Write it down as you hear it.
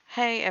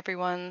Hey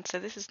everyone, so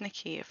this is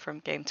Nikki from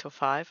Game Till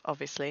 5,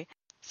 obviously.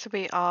 So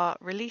we are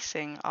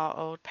releasing our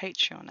old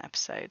Patreon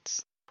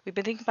episodes. We've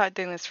been thinking about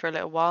doing this for a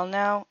little while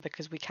now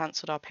because we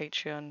cancelled our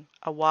Patreon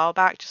a while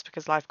back just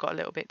because life got a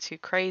little bit too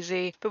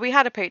crazy. But we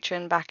had a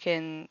Patreon back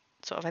in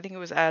I think it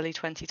was early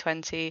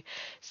 2020,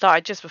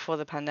 started just before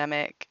the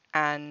pandemic,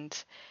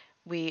 and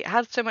we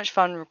had so much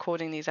fun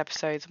recording these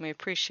episodes, and we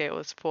appreciate all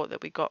the support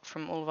that we got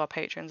from all of our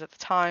patrons at the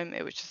time.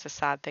 It was just a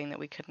sad thing that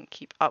we couldn't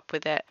keep up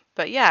with it.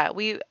 But yeah,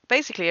 we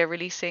basically are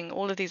releasing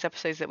all of these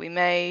episodes that we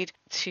made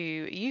to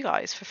you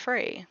guys for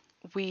free.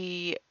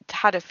 We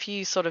had a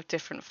few sort of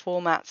different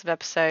formats of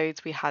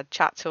episodes. We had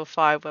Chat Till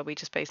 5, where we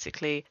just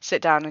basically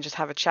sit down and just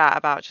have a chat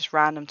about just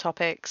random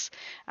topics.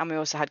 And we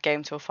also had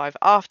Game Till 5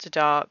 After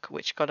Dark,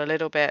 which got a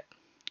little bit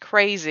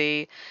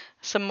crazy,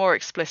 some more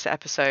explicit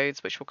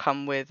episodes which will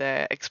come with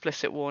a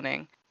explicit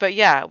warning. But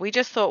yeah, we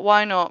just thought,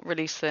 why not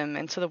release them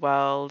into the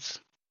world?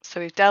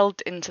 So we've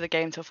delved into the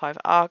Game Till 5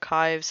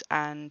 archives,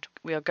 and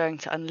we are going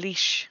to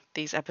unleash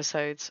these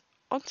episodes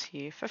onto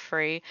you for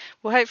free.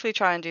 We'll hopefully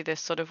try and do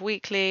this sort of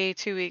weekly,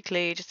 2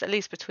 weekly, just at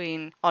least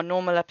between our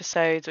normal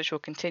episodes, which will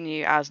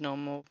continue as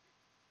normal.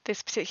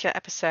 This particular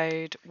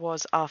episode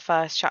was our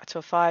first Chat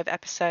Till 5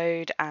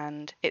 episode,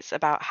 and it's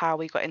about how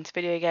we got into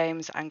video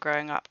games and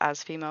growing up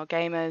as female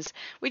gamers.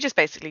 We just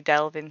basically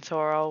delve into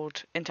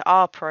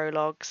our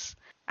prologues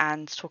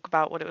and talk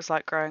about what it was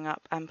like growing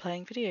up and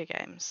playing video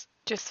games.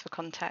 Just for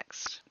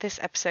context, this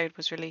episode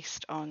was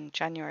released on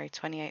January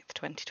 28th,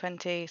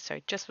 2020, so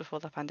just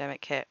before the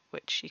pandemic hit,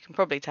 which you can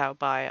probably tell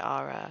by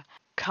our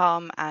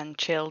calm and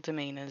chill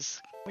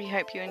demeanours. We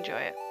hope you enjoy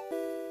it.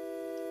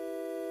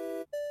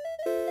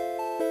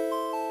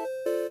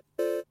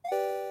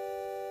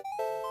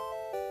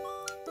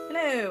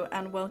 Hello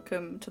and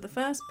welcome to the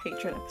first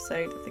Patreon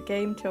episode of the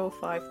Game Till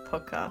 5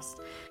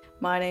 podcast.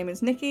 My name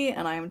is Nikki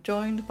and I am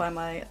joined by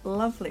my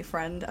lovely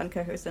friend and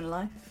co-host in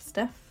life,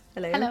 Steph.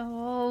 Hello.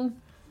 Hello.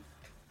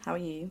 How are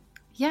you?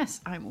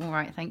 Yes, I'm all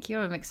right, thank you.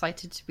 I'm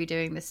excited to be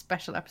doing this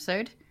special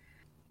episode.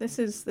 This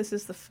is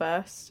the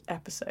first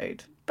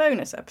episode,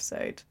 bonus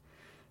episode.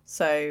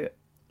 So,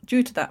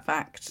 due to that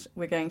fact,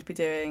 we're going to be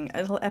doing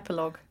a little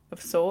epilogue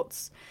of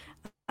sorts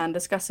and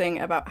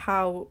discussing about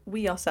how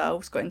we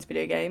ourselves got into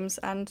video games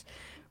and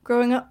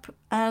growing up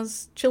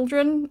as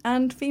children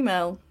and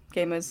female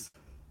gamers.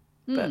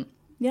 But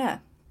yeah,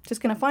 just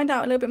going to find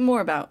out a little bit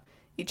more about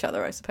each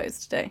other, I suppose,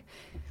 today.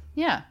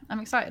 Yeah, I'm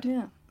excited.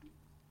 Yeah.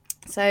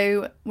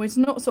 So we're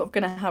not sort of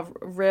going to have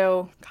a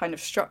real kind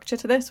of structure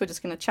to this. We're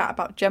just going to chat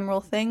about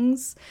general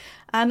things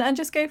and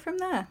just go from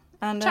there.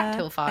 And Chat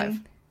Till 5.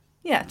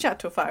 Yeah, Chat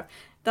Till 5.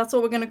 That's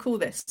what we're going to call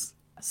this.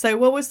 So,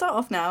 well, we'll start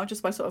off now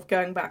just by sort of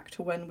going back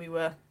to when we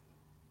were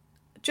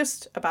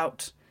just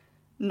about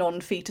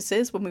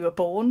non-fetuses, when we were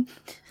born.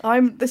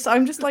 I'm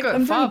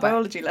doing a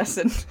biology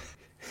lesson.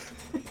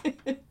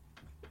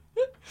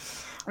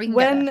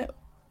 When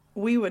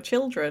we were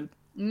children.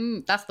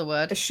 That's the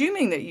word.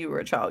 Assuming that you were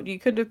a child, you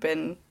could have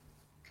been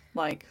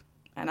like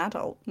an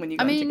adult when you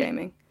got into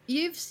gaming.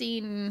 You've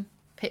seen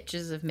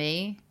pictures of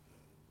me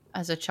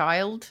as a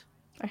child.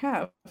 I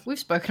have. We've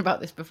spoken about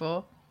this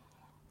before.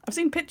 I've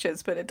seen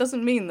pictures, but it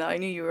doesn't mean that I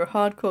knew you were a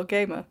hardcore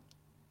gamer.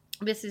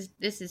 This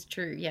is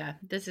true. Yeah,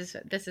 this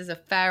is a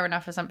fair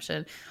enough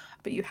assumption.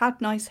 But you had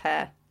nice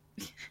hair.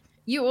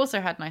 You also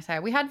had nice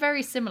hair. We had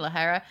very similar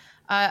hair.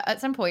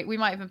 At some point, we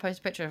might even post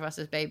a picture of us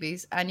as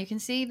babies, and you can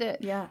see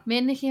that me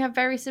and Nikki have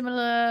very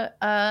similar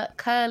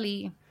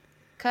curly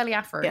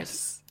afros.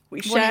 Yes,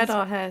 we shared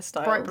our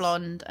hairstyles. Bright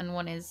blonde, and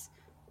one is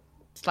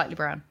slightly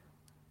brown.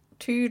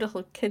 Two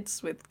little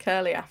kids with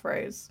curly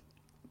afros.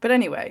 But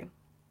anyway,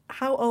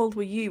 how old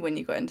were you when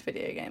you got into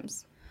video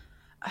games?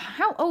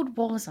 How old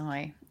was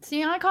I?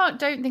 See,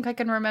 don't think I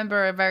can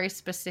remember a very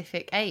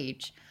specific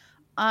age.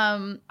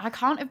 I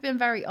can't have been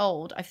very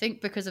old, I think,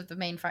 because of the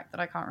main fact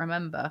that I can't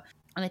remember.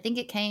 And I think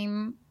it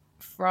came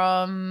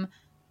from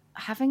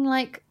having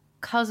like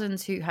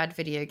cousins who had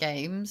video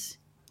games,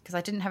 because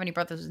I didn't have any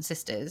brothers and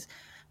sisters,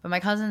 but my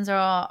cousins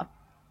are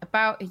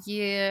about a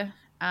year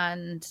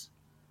and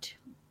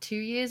 2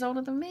 years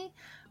older than me.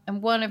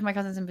 And one of my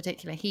cousins in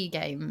particular, he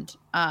gamed.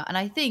 And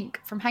I think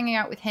from hanging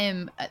out with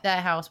him at their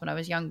house when I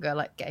was younger,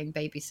 like getting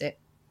babysit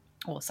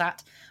or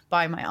sat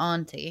by my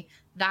auntie,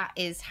 that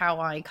is how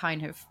I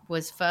kind of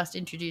was first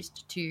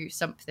introduced to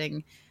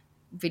something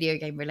video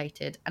game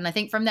related. And I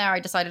think from there I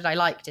decided I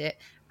liked it.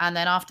 And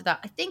then after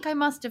that, I think I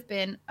must have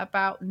been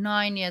about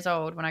 9 years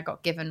old when I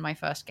got given my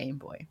first Game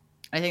Boy.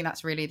 I think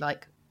that's really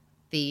like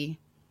the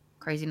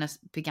craziness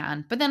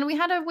began. But then we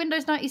had a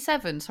Windows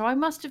 97, so I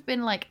must have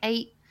been like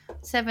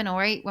 7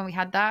 or 8 when we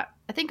had that.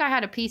 I think I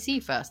had a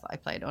PC first that I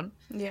played on.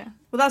 Yeah.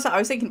 Well, that's what I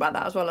was thinking about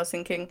that as well. I was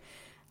thinking,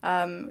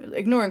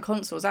 ignoring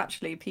consoles,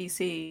 actually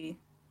PC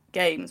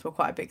games were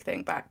quite a big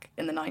thing back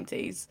in the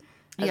 90s.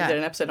 I did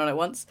an episode on it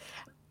once.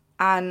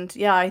 And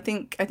yeah, I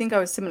think I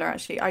was similar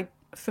actually.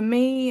 For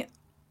me,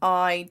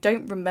 I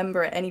don't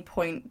remember at any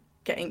point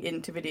getting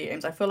into video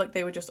games. I feel like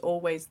they were just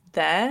always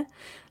there.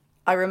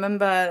 I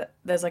remember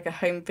there's like a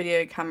home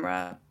video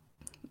camera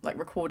like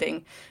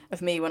recording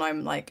of me when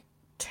I'm like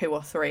 2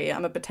 or 3.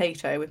 I'm a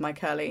potato with my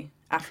curly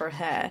afro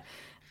hair.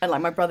 And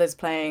like my brother's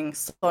playing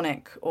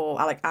Sonic or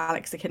like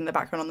Alex the Kid in the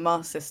background on the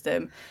Master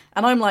System,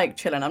 and I'm like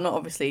chilling. I'm not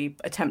obviously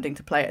attempting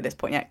to play it at this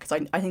point yet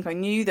because I think I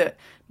knew that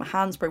my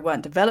hands probably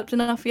weren't developed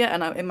enough yet,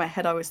 and in my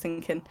head I was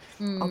thinking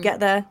I'll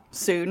get there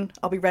soon,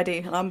 I'll be ready,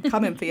 and I'm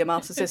coming for your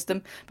Master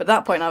System. But at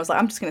that point I was like,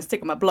 I'm just going to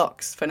stick with my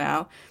blocks for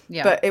now.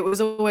 Yeah. But it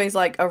was always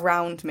like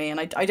around me, and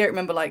I don't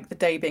remember like the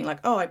day being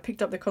like, oh, I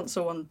picked up the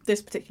console on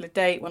this particular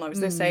date when I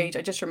was this age.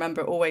 I just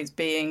remember always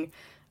being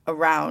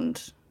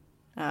around.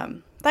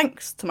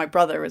 Thanks to my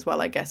brother as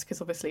well, I guess, because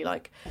obviously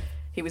like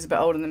he was a bit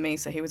older than me,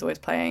 so he was always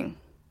playing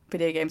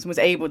video games and was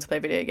able to play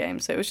video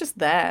games, so it was just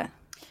there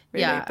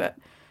really. Yeah. But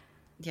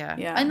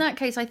yeah, in that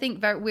case I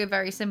think we're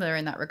very similar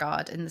in that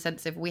regard, in the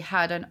sense of we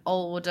had an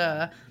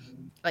older,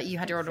 like you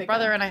had your older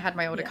brother and I had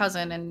my older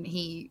cousin, and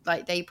he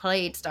like they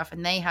played stuff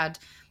and they had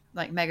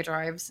like Mega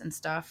Drives and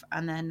stuff,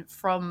 and then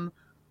from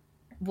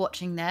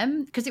watching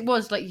them, because it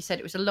was like you said,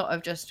 it was a lot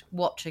of just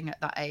watching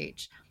at that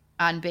age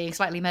and being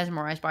slightly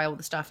mesmerized by all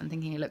the stuff and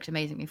thinking it looked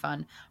amazingly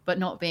fun, but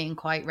not being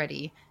quite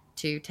ready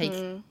to take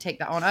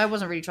that on. I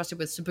wasn't really trusted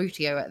with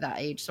Subbuteo at that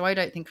age, so I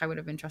don't think I would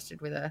have been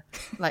trusted with a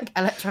like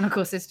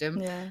electronical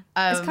system.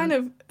 It's kind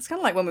of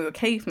like when we were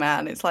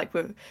caveman. It's like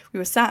we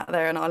were sat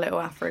there in our little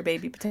Afro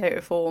baby potato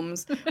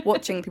forms,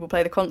 watching people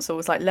play the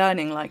consoles, like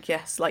learning, like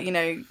yes, like you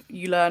know,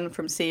 you learn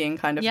from seeing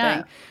kind of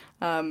thing.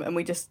 And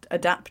we just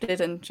adapted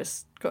and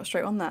just got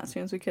straight on that as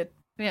soon as we could.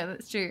 Yeah,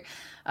 that's true.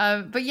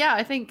 But yeah,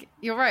 I think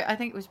you're right. I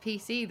think it was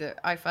PC that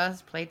I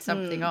first played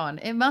something on.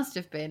 It must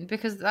have been,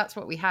 because that's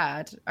what we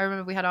had. I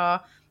remember we had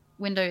our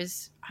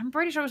Windows, I'm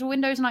pretty sure it was a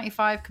Windows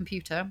 95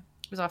 computer.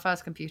 It was our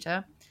first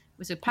computer. It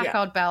was a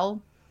Packard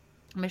Bell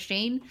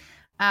machine.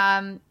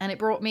 And it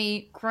brought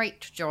me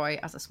great joy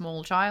as a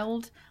small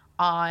child.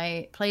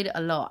 I played it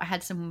a lot. I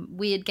had some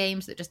weird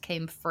games that just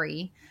came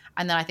free.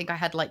 And then I think I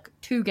had like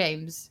 2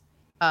 games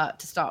to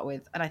start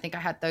with. And I think I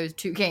had those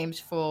 2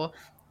 games for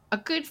a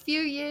good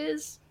few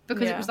years,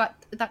 because it was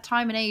that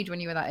time and age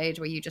when you were that age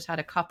where you just had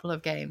a couple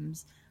of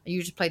games and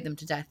you just played them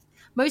to death,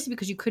 mostly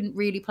because you couldn't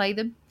really play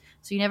them,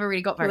 so you never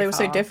really got very far. They were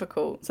so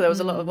difficult, so there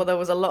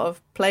was a lot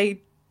of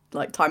play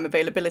like time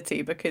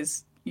availability,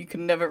 because you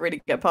could never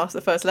really get past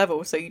the first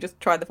level, so you just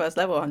tried the first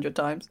level 100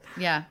 times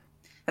and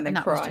then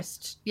cry.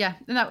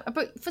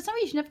 But for some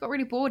reason you never got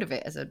really bored of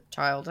it as a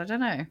child. I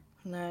don't know.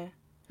 No,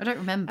 I don't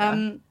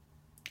remember.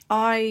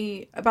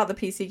 About the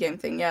PC game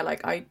thing,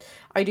 like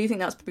I do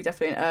think that's probably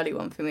definitely an early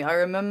one for me. I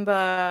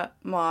remember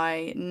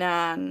my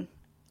nan,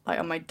 like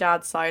on my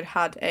dad's side,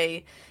 had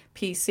a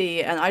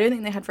PC, and I don't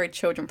think they had very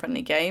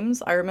children-friendly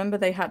games. I remember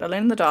they had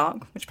Alone in the Dark,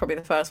 which is probably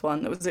the first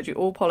one. That was literally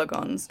all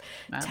polygons.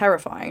 Wow.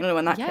 Terrifying. I don't know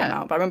when that came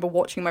out, but I remember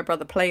watching my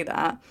brother play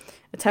that,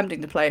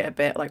 attempting to play it a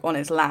bit like on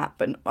his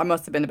lap, and I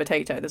must have been a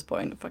potato at this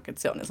point if I could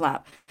sit on his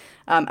lap.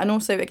 And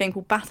also a game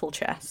called Battle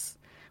Chess,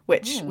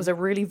 which was a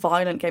really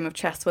violent game of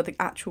chess where the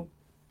actual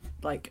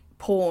like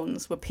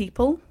pawns were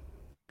people,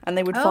 and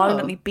they would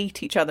violently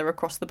beat each other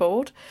across the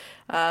board.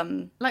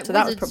 Like so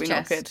that was probably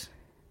not good.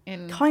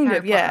 Kind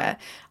of, yeah.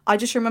 I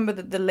just remember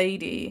that the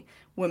lady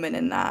woman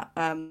in that,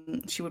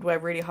 she would wear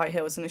really high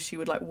heels, and as she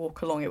would like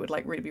walk along, it would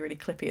like really be really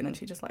clippy, and then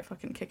she'd just like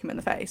fucking kick him in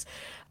the face.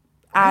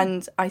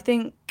 And I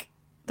think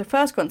the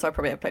first console I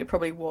probably ever played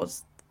probably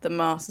was the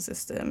Master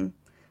System,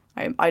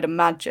 I'd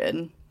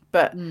imagine,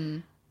 but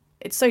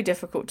it's so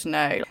difficult to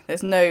know.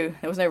 There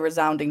was no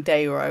resounding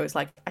day where I was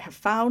like, I have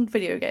found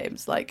video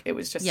games. Like it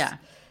was just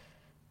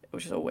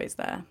always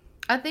there.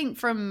 I think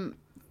from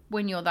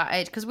when you're that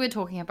age, because we're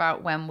talking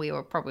about when we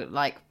were probably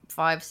like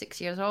 5-6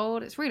 years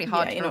old, it's really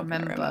hard to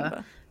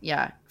remember.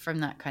 Yeah, from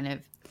that kind of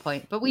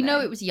point. But we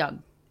know it was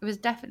young. It was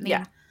definitely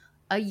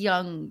a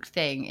young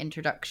thing,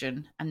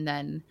 introduction, and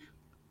then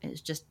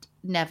it's just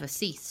never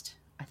ceased,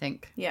 I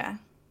think. Yeah.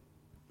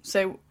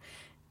 So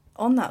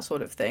on that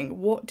sort of thing,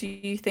 what do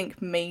you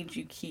think made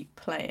you keep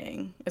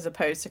playing as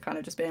opposed to kind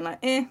of just being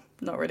like,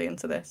 not really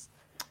into this?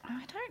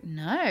 I don't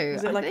know.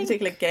 Was it like a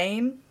particular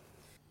game?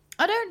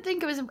 I don't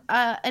think it was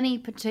any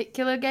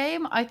particular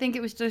game. I think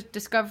it was just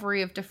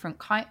discovery of different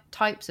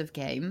types of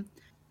game.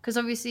 Because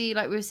obviously,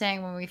 like we were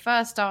saying when we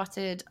first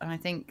started, and I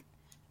think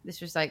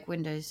this was like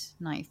Windows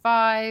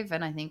 95,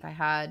 and I think I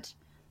had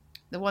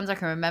the ones I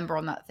can remember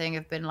on that thing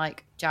have been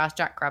like Jazz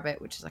Jackrabbit,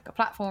 which is like a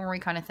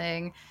platformery kind of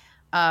thing.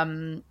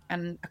 And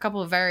a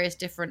couple of various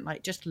different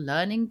like just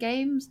learning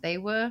games. They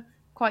were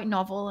quite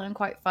novel and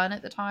quite fun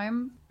at the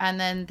time. And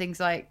then things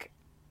like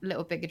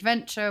Little Big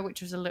Adventure,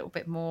 which was a little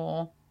bit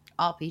more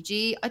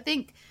RPG. I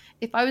think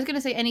if I was going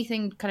to say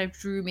anything kind of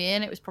drew me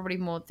in, it was probably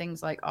more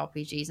things like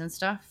RPGs and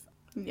stuff.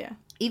 Yeah.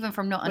 Even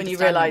from not understanding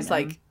when you realise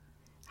them. Like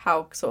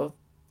how sort of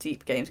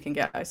deep games can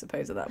get, I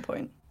suppose, at that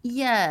point.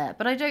 Yeah,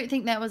 but I don't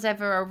think there was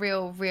ever a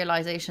real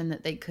realisation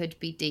that they could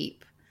be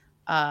deep.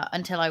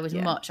 Until I was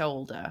much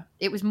older.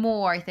 It was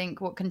more, I think,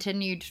 what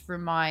continued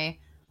from my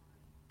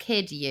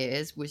kid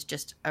years was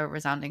just a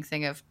resounding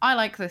thing of, I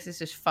like this is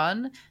just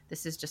fun.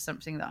 This is just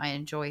something that I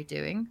enjoy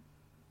doing,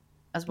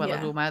 as well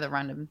as all my other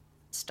random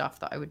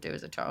stuff that I would do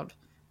as a child.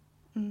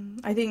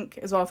 I think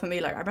as well for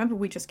me, like I remember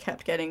we just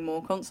kept getting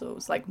more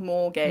consoles, like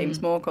more games,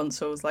 Mm. more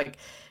consoles, like,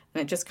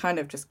 and it just kind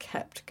of just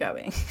kept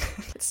going.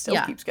 It still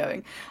Yeah. keeps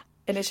going.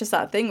 And it's just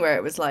that thing where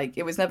it was like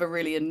it was never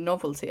really a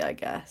novelty, I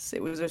guess.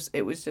 It was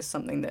just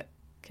something that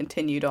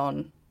continued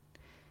on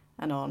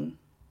and on,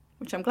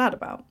 which I'm glad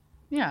about.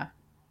 Yeah.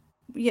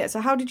 Yeah,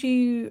 so how did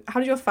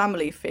your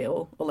family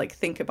feel or like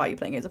think about you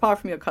playing games? Apart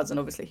from your cousin,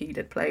 obviously he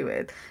did play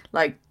with.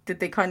 Like, did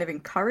they kind of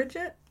encourage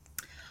it?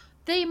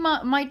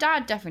 My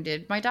dad definitely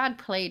did. My dad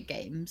played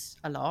games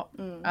a lot.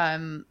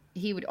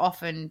 He would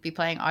often be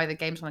playing either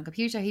games on the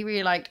computer. He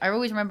really liked. I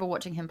always remember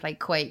watching him play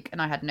Quake, and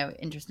I had no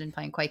interest in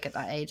playing Quake at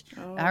that age.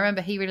 I Oh,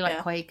 remember he really liked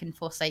yeah. Quake and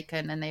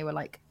Forsaken, and they were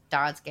like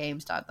dad's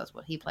games. That's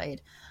what he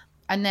played.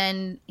 And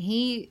then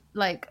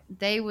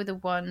they were the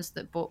ones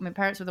that bought. My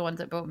parents were the ones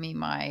that bought me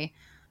my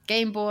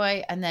Game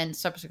Boy, and then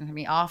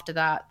subsequently after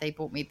that, they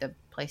bought me the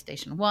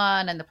PlayStation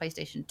 1 and the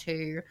PlayStation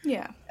 2.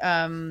 Yeah.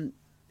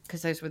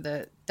 Because those were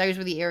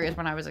the areas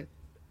when I was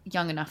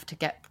young enough to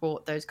get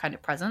bought those kind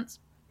of presents.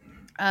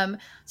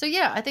 So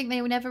yeah, I think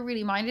they were never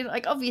really minded.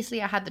 Like,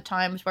 obviously I had the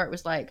times where it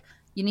was like,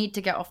 you need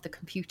to get off the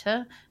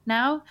computer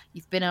now.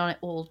 You've been on it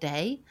all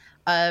day.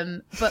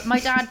 But my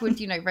dad would,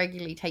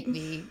 regularly take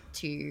me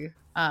to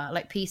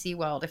like PC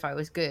World if I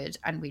was good,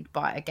 and we'd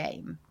buy a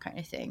game kind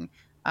of thing.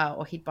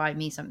 Or he'd buy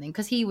me something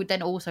because he would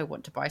then also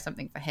want to buy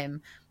something for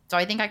him. So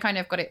I think I kind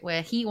of got it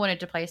where he wanted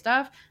to play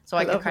stuff, so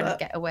I could love kind of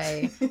that. get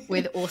away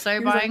with also He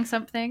was like, buying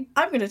something.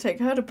 I'm going to take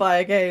her to buy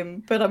a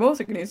game, but I'm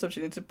also going to use the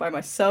opportunity to buy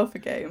myself a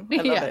game. I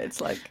love Yeah. it. It's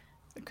like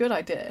a good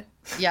idea.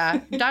 Yeah,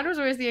 Dad was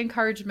always the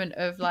encouragement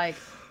of like,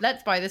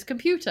 let's buy this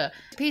computer.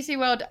 PC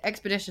World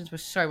Expeditions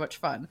was so much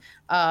fun,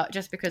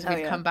 just because Oh,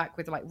 we'd yeah. come back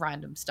with like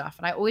random stuff.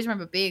 And I always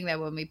remember being there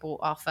when we bought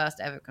our first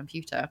ever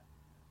computer,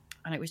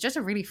 and it was just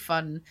a really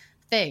fun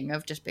thing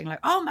of just being like,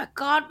 oh my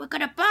god, we're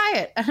gonna buy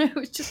it. And it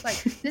was just like,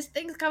 this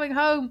thing's coming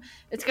home,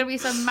 it's gonna be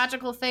some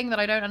magical thing that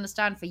I don't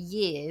understand for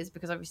years,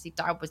 because obviously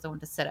Dad was the one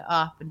to set it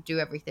up and do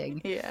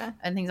everything Yeah.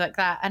 and things like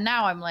that. And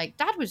now I'm like,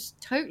 Dad was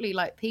totally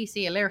like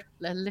PC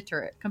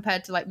illiterate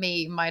compared to like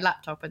me, my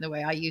laptop, and the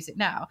way I use it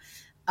now.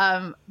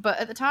 But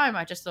at the time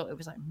I just thought it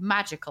was like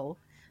magical.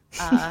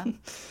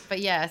 But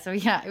yeah, so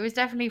yeah, it was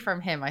definitely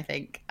from him, I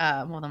think,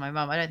 more than my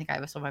mum. I don't think I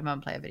ever saw my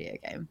mum play a video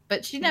game,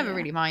 but she never Yeah.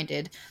 really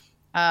minded.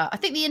 I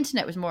think the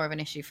internet was more of an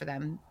issue for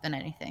them than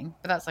anything,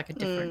 but that's like a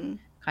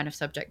different kind of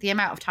subject. The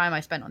amount of time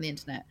I spent on the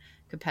internet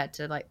compared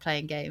to like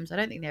playing games, I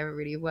don't think they ever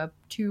really were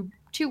too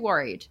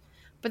worried.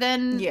 But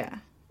then, Yeah. It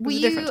were was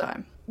a different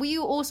time.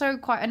 you also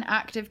quite an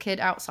active kid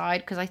outside?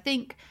 Because I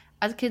think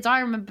as kids, I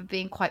remember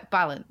being quite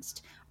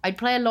balanced. I'd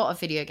play a lot of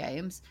video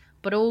games,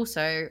 but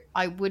also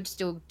I would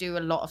still do a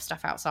lot of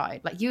stuff outside.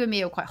 Like, you and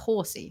me are quite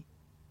horsey.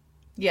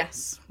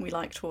 Yes, we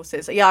liked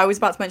horses. Yeah, I was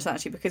about to mention that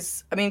actually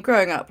because, I mean,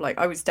 growing up, like,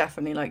 I was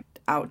definitely, like,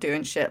 out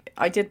doing shit.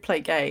 I did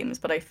play games,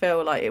 but I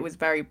feel like it was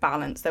very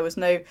balanced. There was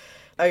no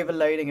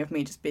overloading of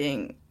me just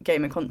being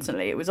gaming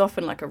constantly. It was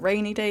often, like, a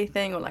rainy day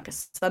thing or, like, a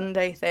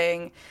Sunday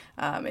thing.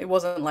 It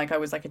wasn't like I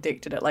was, like,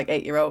 addicted at, like,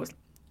 8-year-olds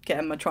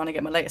trying to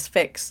get my latest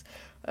fix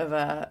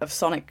of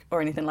Sonic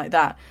or anything like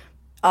that.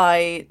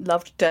 I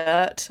loved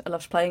dirt. I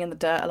loved playing in the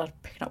dirt. I loved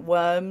picking up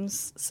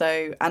worms.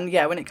 So, and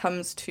yeah, when it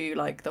comes to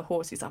like the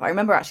horsey stuff, I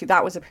remember actually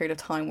that was a period of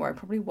time where I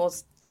probably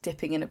was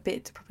dipping in a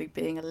bit to probably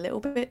being a little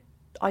bit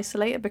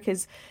isolated,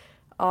 because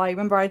I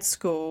remember I had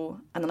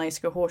school and then I used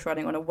to go horse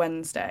riding on a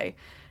Wednesday.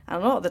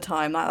 And a lot of the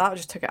time that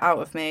just took it out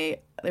of me.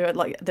 They were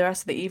like the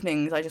rest of the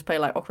evenings I just played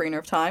like Ocarina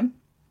of Time.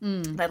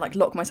 I'd like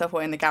lock myself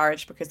away in the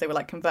garage because they were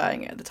like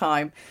converting it at the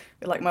time.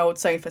 With like my old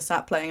sofa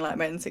sat playing like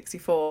my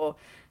N64.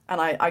 And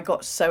I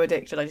got so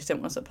addicted, I just didn't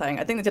want to stop playing.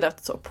 I think they did have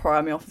to sort of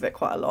pry me off of it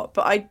quite a lot.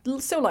 But I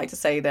still like to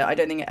say that I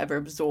don't think it ever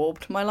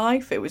absorbed my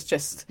life. It was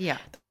just, Yeah.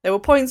 there were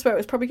points where it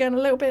was probably getting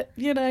a little bit,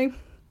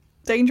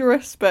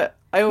 dangerous. But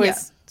I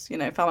always,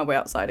 found my way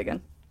outside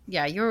again.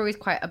 Yeah, you're always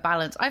quite a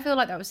balance. I feel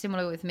like that was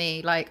similar with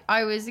me. Like,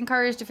 I was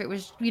encouraged if it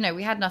was,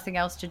 we had nothing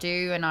else to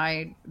do and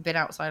I'd been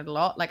outside a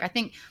lot. Like, I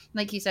think,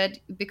 like you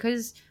said,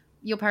 because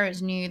your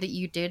parents knew that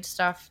you did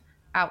stuff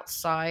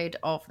outside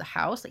of the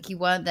house, like you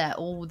weren't there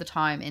all the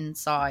time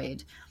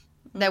inside.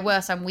 There were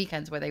some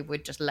weekends where they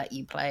would just let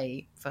you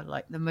play for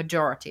like the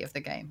majority of the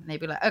game, and they'd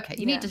be like, okay,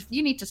 you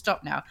need to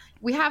stop now.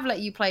 We have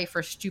let you play for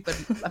a stupid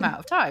amount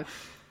of time,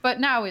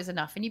 but now is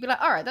enough. And you'd be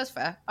like, all right, that's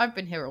fair, I've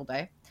been here all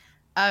day.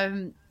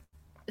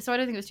 So I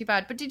don't think it was too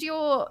bad. But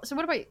so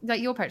what about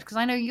like your parents? Because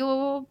I know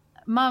your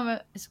mum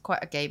is quite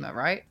a gamer,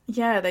 right?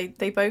 Yeah,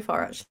 they both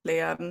are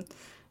actually.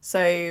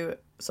 So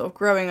sort of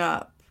growing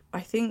up, I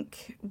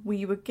think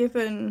we were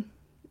given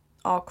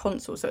our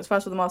console. So it's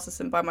first with the Master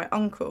System by my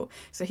uncle.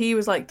 So he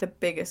was like the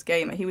biggest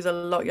gamer. He was a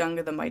lot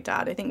younger than my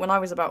dad. I think when I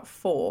was about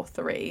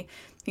 3,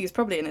 he was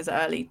probably in his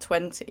early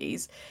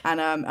 20s. And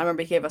I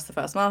remember he gave us the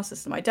first Master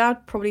System. My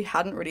dad probably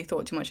hadn't really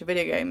thought too much of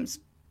video games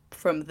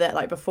from there,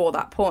 like before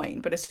that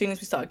point. But as soon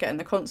as we started getting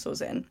the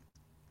consoles in,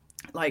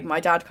 like my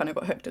dad kind of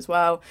got hooked as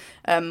well.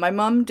 My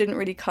mum didn't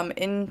really come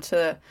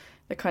into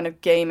the kind of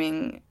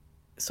gaming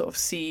sort of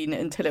scene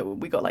until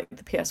we got like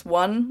the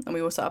PS1, and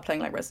we all started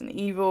playing like Resident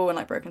Evil and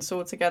like Broken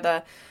Sword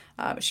together.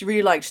 She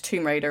really liked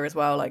Tomb Raider as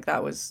well. Like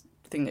that was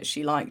the thing that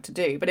she liked to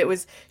do. But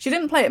she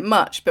didn't play it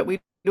much, but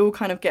we'd all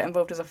kind of get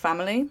involved as a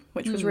family,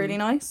 which was really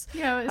nice.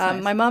 Yeah, it's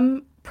nice. My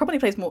mum probably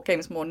plays more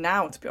games more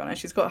now, to be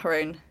honest. She's got her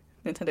own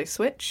Nintendo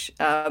Switch,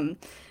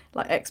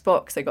 like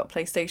Xbox. They got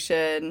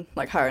PlayStation,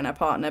 like her and her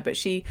partner. But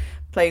she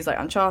plays like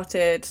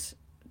Uncharted,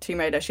 Tomb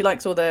Raider. She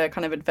likes all the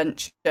kind of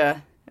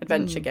adventure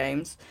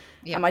games.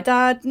 Yeah. And my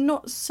dad,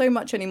 not so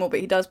much anymore, but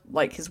he does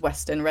like his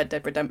Western Red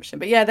Dead Redemption.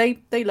 But yeah,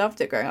 they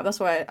loved it growing up. That's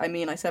why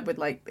I said with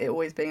like it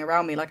always being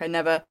around me, like I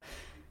never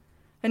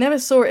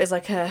saw it as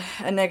like a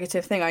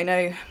negative thing. I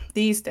know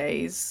these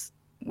days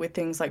with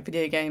things like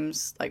video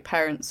games, like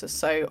parents are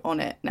so on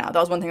it now. That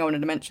was one thing I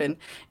wanted to mention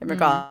in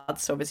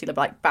regards to obviously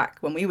like back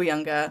when we were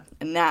younger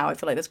and now. I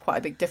feel like there's quite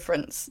a big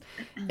difference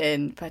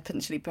in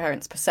potentially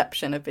parents'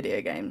 perception of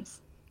video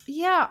games.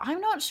 Yeah, I'm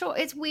not sure.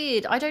 It's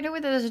weird. I don't know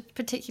whether there's a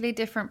particularly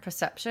different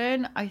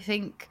perception. I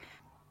think,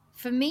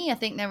 for me,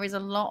 there is a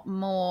lot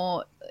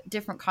more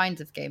different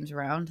kinds of games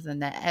around than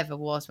there ever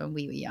was when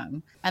we were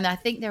young. And I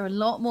think they're a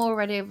lot more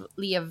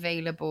readily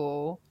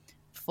available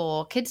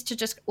for kids to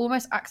just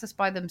almost access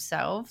by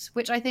themselves,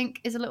 which I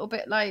think is a little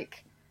bit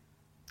like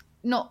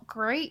not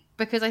great,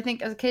 because I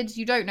think as kids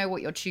you don't know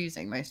what you're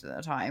choosing most of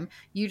the time.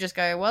 You just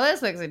go, well,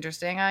 this looks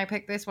interesting. I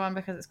picked this one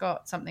because it's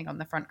got something on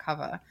the front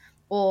cover.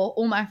 Or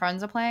all my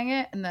friends are playing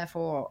it, and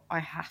therefore I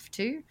have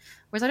to.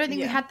 Whereas I don't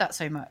think we had that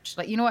so much.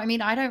 Like, you know what I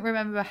mean? I don't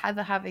remember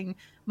ever having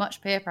much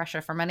peer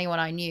pressure from anyone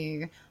I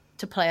knew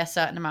to play a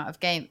certain amount of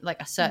game,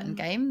 like a certain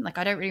game. Like,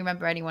 I don't really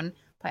remember anyone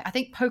play. I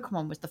think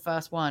Pokemon was the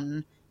first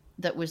one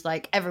that was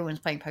like, everyone's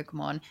playing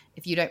Pokemon.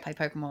 If you don't play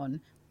Pokemon,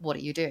 what are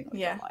you doing with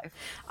your life?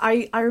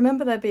 I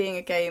remember there being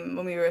a game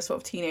when we were sort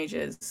of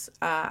teenagers,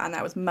 and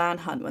that was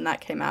Manhunt when that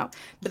came out.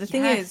 But the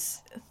thing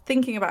is,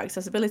 thinking about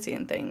accessibility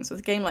and things, with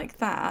a game like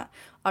that,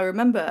 I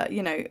remember,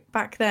 you know,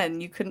 back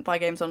then you couldn't buy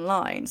games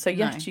online. So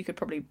yes, you could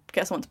probably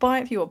get someone to buy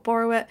it if you or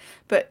borrow it.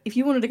 But if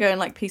you wanted to go in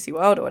like PC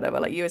World or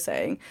whatever, like you were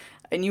saying,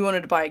 and you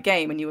wanted to buy a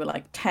game and you were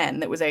like 10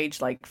 that was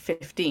aged like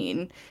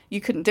 15,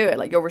 you couldn't do it.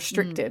 Like you're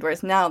restricted.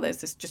 Whereas now there's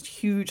this just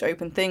huge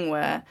open thing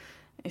where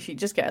if you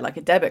just get like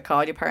a debit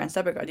card, your parents'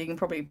 debit card, you can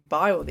probably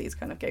buy all these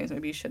kind of games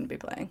maybe you shouldn't be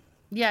playing.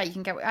 Yeah, you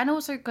can get, and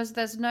also because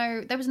there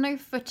was no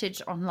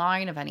footage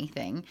online of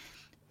anything,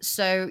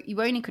 so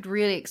you only could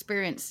really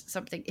experience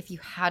something if you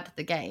had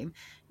the game,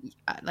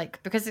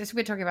 like, because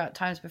we're talking about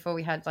times before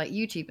we had like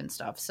YouTube and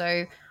stuff.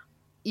 So,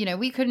 you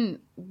know, you can't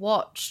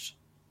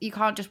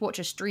just watch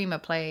a streamer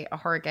play a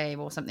horror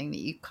game or something that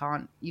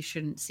you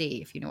shouldn't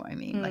see, if you know what I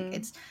mean.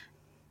 Like,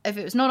 if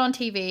it was not on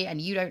TV and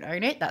you don't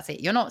own it, that's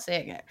it. You're not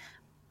seeing it.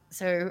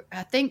 So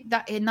I think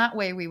that in that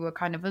way we were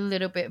kind of a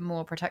little bit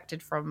more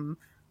protected from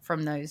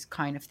those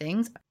kind of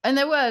things. And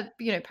there were,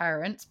 you know,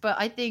 parents, but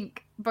I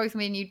think both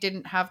me and you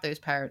didn't have those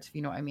parents, if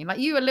you know what I mean. Like,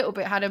 you a little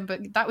bit had them,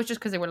 but that was just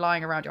because they were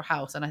lying around your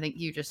house, and I think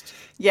you just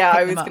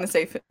I was going to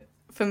say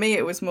for me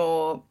it was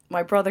more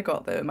my brother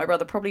got them. My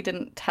brother probably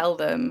didn't tell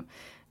them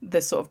the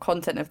sort of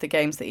content of the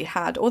games that he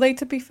had, although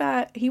to be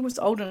fair he was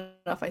old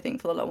enough I think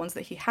for the lot of ones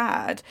that he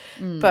had,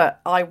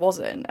 but I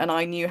wasn't, and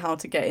I knew how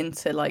to get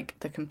into like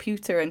the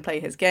computer and play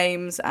his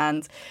games.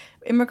 And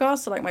in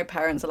regards to like my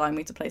parents allowing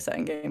me to play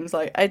certain games,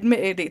 like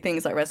admittedly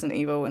things like Resident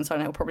Evil and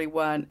Silent Hill probably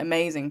weren't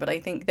amazing, but I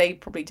think they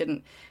probably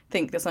didn't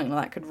think that something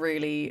like that could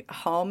really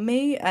harm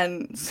me.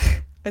 And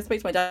I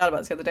spoke to my dad about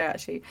this the other day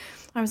actually.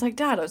 I was like,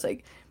 Dad,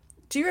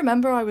 do you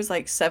remember I was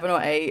like 7 or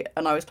 8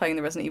 and I was playing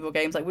the Resident Evil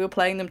games? Like, we were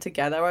playing them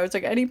together. I was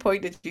like, at any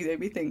point did you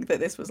maybe think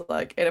that this was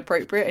like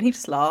inappropriate? And he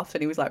just laughed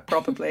and he was like,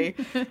 probably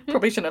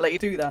shouldn't have let you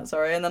do that,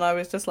 sorry. And then I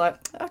was just like,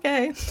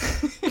 okay.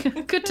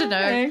 Good to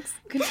know. Thanks.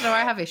 Good to know I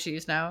have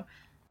issues now.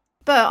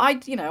 But I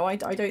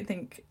don't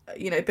think,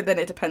 you know, but then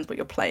it depends what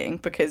you're playing,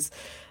 because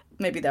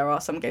maybe there are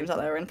some games out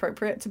there that are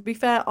inappropriate. To be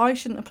fair, I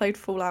shouldn't have played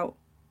Fallout.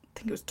 I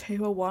think it was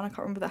 2 or 1, I can't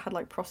remember, that had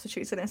like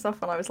prostitutes in it and stuff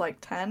when I was like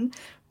 10.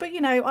 But, you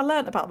know, I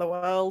learnt about the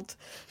world,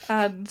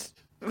 and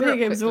video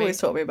games always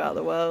taught me about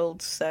the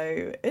world,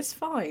 so it's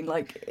fine.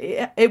 Like,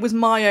 it was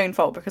my own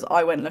fault because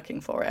I went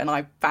looking for it and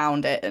I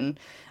found it, and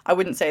I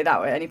wouldn't say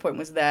that at any point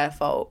was their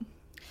fault.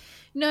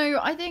 No,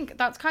 I think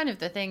that's kind of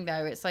the thing,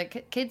 though. It's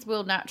like kids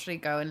will naturally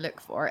go and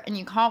look for it, and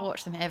you can't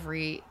watch them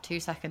every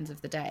 2 seconds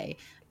of the day.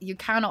 You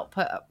cannot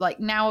put, like,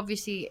 now,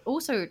 obviously,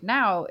 also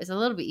now it's a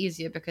little bit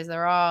easier because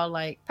there are,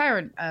 like,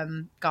 parent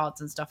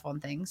guards and stuff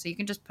on things. So you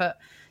can just put,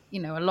 you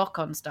know, a lock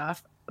on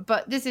stuff.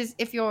 But this is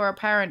if you're a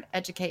parent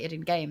educated in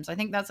games. I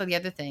think that's the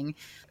other thing.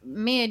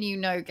 Me and you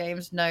know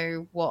games,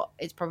 know what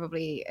is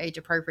probably age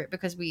appropriate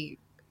because we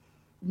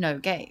know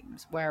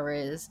games.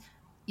 Whereas,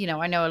 you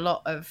know, I know a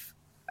lot of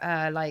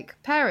like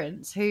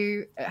parents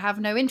who have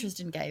no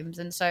interest in games,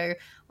 and so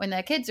when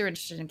their kids are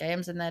interested in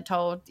games and they're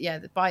told, yeah,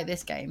 buy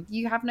this game,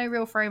 you have no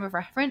real frame of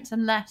reference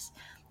unless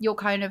you're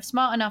kind of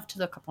smart enough to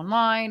look up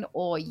online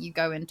or you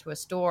go into a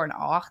store and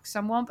ask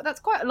someone. But that's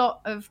quite a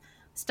lot of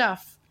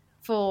stuff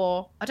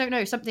for, I don't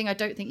know, something I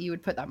don't think you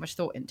would put that much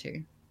thought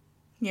into.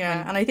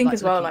 Yeah, and I think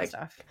as well, like,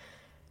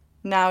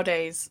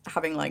 nowadays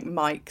having like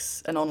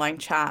mics and online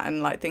chat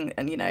and like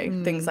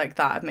things like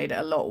that have made it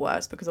a lot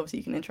worse, because obviously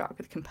you can interact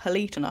with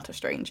complete and utter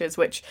strangers,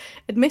 which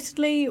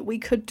admittedly we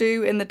could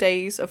do in the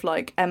days of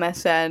like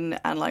MSN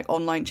and like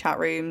online chat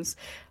rooms.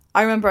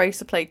 I remember I used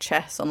to play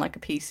chess on like a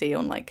PC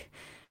on like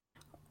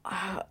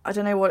I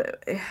don't know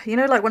what,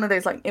 like one of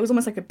those, like, it was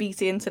almost like a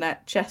BT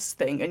internet chess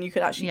thing, and you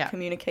could actually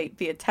communicate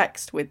via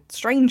text with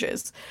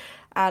strangers.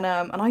 And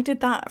I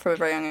did that from a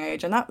very young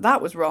age, and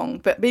that was wrong.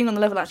 But being on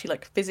the level actually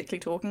like physically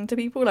talking to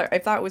people, like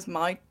if that was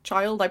my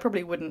child, I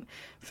probably wouldn't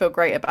feel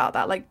great about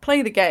that. Like,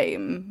 play the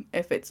game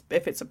if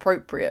it's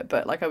appropriate,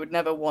 but like I would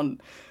never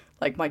want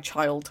like my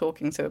child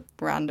talking to a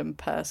random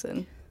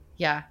person.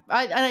 Yeah,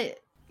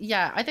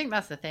 I think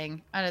that's the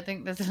thing. I don't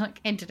think there's like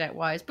internet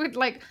wise, but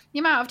like the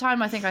amount of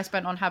time I think I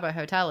spent on Habbo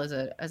Hotel as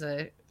a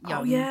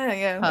young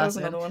that was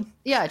another one.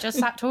 Yeah, just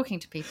sat talking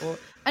to people.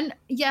 And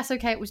yes,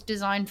 okay, it was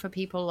designed for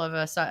people of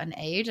a certain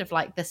age, of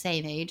like the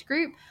same age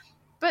group.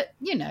 But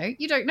you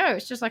don't know.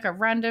 It's just like a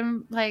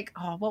random, like,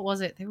 what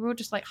was it? They were all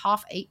just like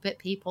half 8-bit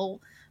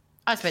people.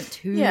 I spent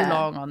too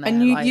long on there.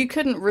 And you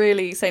couldn't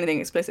really say anything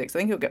explicit, because I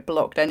think you'll get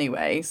blocked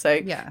anyway. So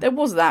there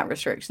was that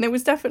restriction. It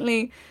was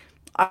definitely.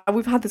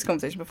 We've had this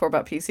conversation before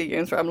about PC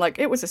games where I'm like,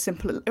 it was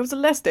a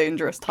less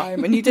dangerous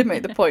time, and you did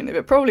make the point that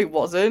it probably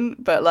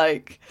wasn't, but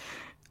like,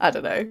 I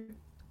don't know,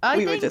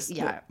 we were just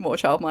more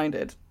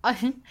child-minded. I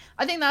think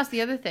that's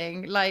the other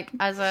thing. Like,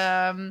 as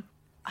I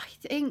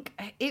think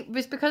it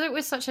was because it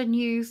was such a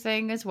new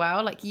thing as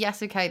well. Like,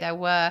 yes, okay, there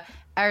were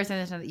areas in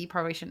the internet that you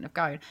probably shouldn't have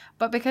gone,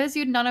 but because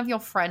none of your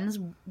friends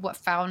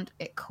found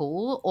it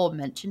cool or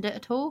mentioned it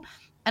at all.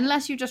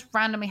 Unless you just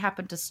randomly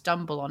happened to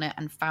stumble on it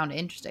and found it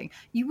interesting,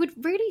 you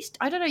would really,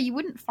 I don't know, you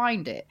wouldn't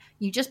find it.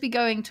 You'd just be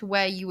going to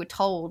where you were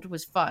told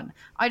was fun.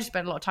 I just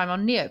spent a lot of time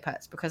on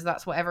Neopets because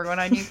that's what everyone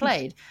I knew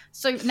played.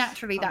 So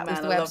naturally, that was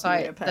the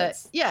website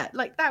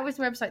that was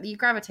the website that you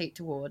gravitate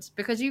towards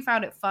because you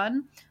found it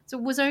fun. So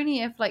it was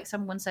only if like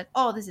someone said,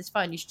 "Oh, this is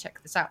fun, you should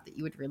check this out," that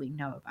you would really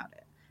know about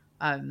it.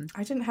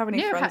 I didn't have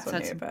any friends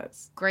on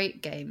Neopets.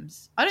 Great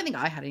games. I don't think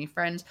I had any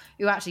friends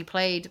who actually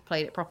played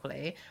it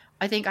properly.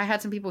 I think I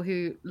had some people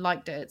who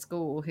liked it at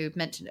school who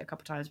mentioned it a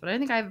couple of times, but I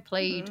don't think I ever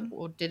played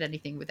or did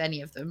anything with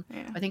any of them.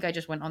 Yeah. I think I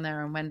just went on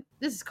there and went,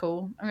 this is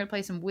cool. I'm going to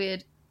play some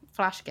weird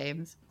Flash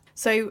games.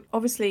 So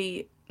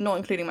obviously not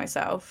including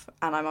myself,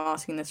 and I'm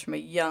asking this from a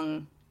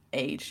young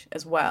age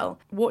as well.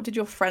 What did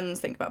your friends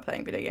think about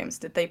playing video games?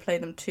 Did they play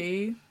them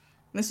too?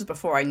 And this was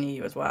before I knew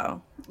you as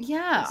well.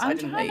 Yeah. I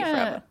didn't know you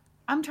forever.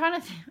 I'm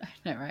trying to think.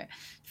 I know, right?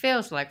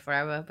 Feels like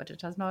forever, but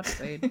it has not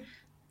been.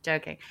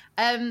 Joking.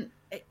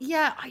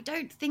 Yeah, I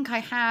don't think I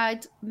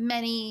had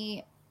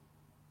many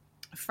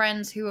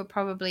friends who were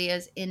probably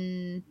as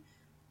into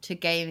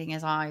gaming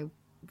as I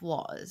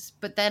was.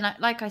 But then,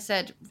 like I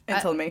said...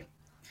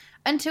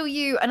 Until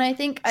you. And I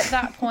think at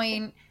that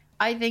point,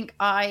 I think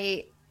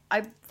I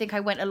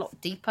went a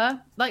lot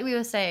deeper. Like we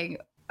were saying,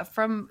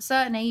 from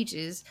certain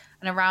ages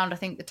and around, I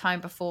think, the time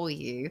before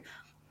you,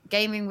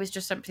 gaming was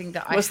just something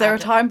that Was there a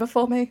time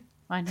before me?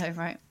 I know,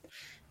 right?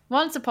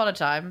 Once upon a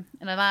time,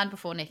 in a land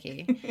before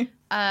Nikki.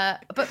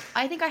 But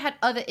I think I had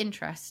other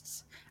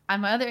interests.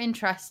 And my other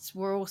interests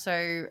were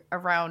also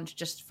around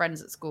just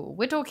friends at school.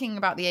 We're talking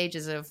about the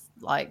ages of,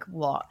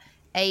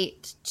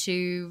 8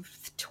 to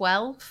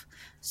 12.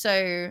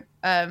 So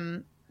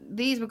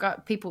these were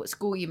people at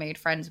school you made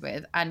friends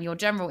with. And your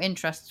general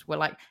interests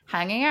were,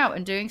 hanging out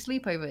and doing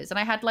sleepovers. And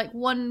I had,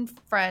 one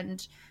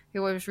friend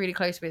who I was really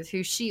close with,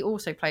 who she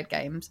also played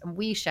games. And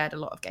we shared a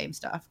lot of game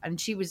stuff.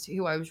 And she was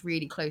who I was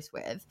really close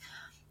with.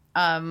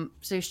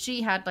 So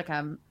she had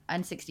an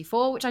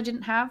N64, which I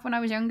didn't have when I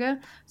was younger.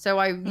 So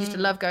I used to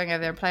love going over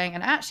there and playing.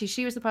 And actually,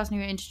 she was the person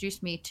who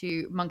introduced me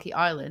to Monkey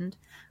Island.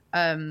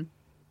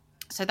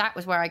 So that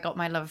was where I got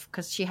my love,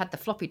 because she had the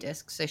floppy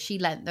disks. So she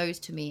lent those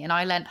to me, and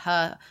I lent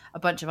her a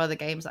bunch of other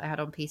games that I had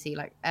on PC,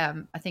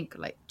 I think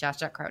Jazz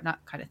Jackrabbit and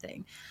that kind of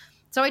thing.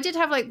 So I did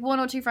have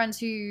one or two friends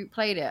who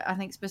played it. I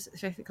think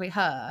specifically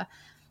her,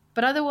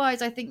 but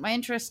otherwise, I think my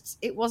interests.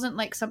 It wasn't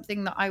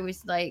something that I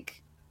was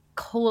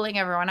calling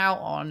everyone out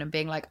on and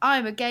being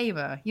I'm a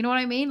gamer, you know what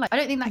I mean? I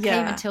don't think that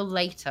came until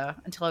later,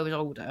 until I was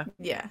older.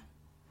 Yeah,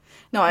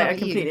 no, I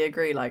completely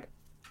agree.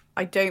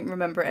 I don't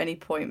remember at any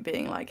point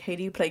being hey,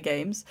 do you play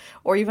games,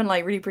 or even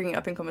really bringing it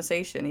up in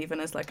conversation, even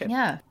as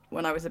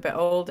when I was a bit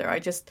older.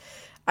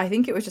 I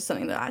think it was just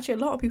something that actually a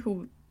lot of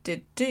people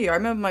did do. I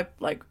remember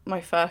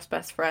my first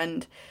best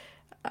friend,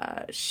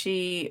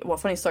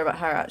 funny story about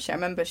her actually. I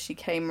remember she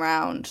came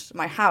round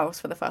my house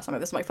for the first time.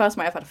 This is my first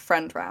time I ever had a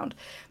friend round.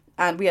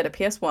 And we had a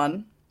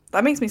PS1.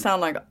 That makes me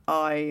sound like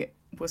I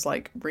was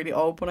really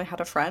old when I had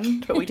a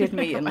friend, but we did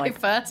meet in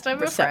first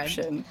ever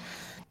reception, friend.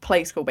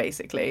 Play school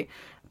basically.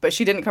 But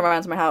she didn't come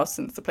around to my house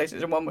since the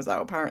PlayStation 1 was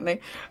out,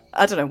 apparently.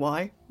 I don't know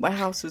why. My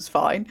house was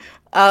fine.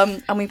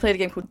 And we played a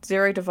game called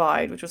Zero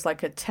Divide, which was a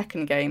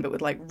Tekken game, but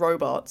with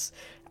robots.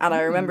 And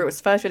I remember it was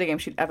the first video game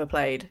she'd ever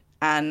played.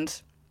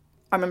 And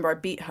I remember I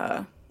beat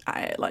her.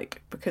 at it,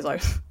 like, because I'm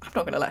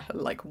not gonna let her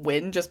like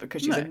win just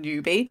because she's a No.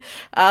 newbie.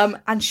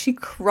 And she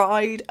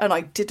cried, and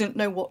I didn't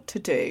know what to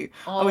do.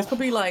 I was Oh.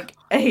 probably like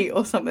 8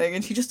 or something,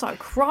 and she just started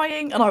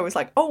crying, and I was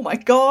like, oh my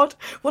god,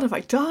 what have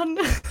I done?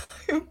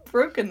 I've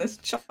broken this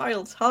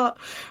child's heart.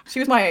 She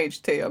was my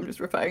age too. I'm just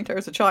referring to her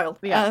as a child.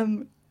 Yeah.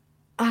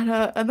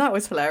 And that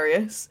was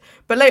hilarious.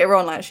 But later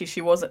on, actually,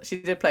 she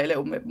did play a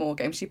little bit more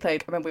games. She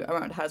played, I remember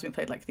around her house we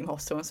played like Theme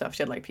Hostel and stuff.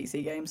 She had like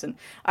PC games, and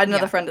I had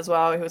another Yeah. friend as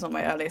well who was one of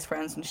my earliest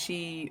friends, and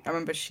I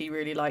remember she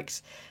really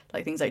liked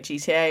like things like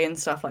GTA and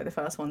stuff, like the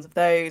first ones of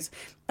those.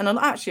 And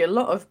actually, a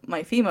lot of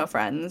my female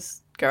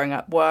friends growing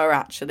up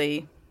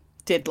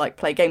did like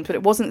play games, but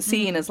it wasn't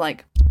seen as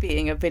like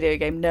being a video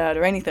game nerd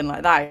or anything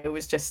like that. It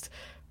was just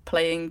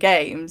playing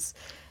games.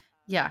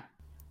 Yeah.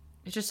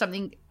 It's just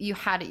something you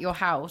had at your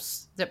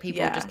house that people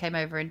Yeah. just came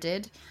over and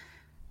did.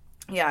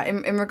 Yeah,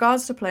 in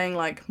regards to playing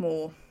like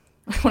more,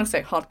 I want to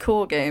say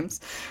hardcore games,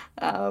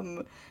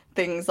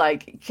 things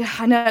like,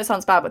 I know it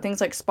sounds bad, but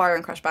things like Spyro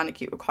and Crash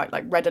Bandicoot were quite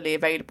like readily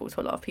available to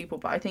a lot of people.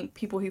 But I think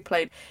people who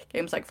played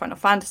games like Final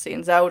Fantasy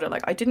and Zelda,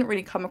 like I didn't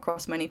really come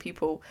across many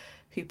people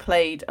who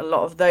played a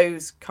lot of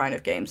those kind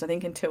of games, I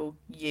think, until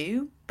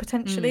you,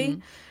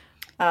 potentially.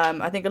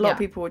 I think a lot of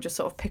people would just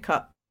sort of pick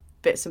up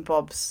bits and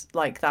bobs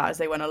like that as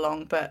they went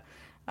along. But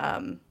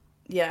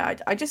yeah,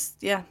 I just,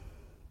 yeah.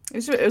 It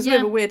was a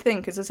bit of a weird thing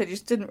because I said I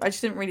just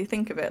didn't really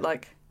think of it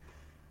like.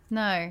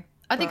 No,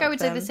 I think Back I would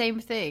say the then. same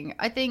thing.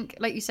 I think,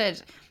 like you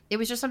said, it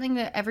was just something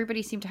that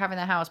everybody seemed to have in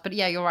their house. But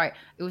yeah, you're right.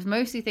 It was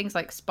mostly things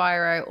like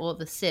Spyro or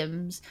The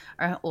Sims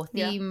or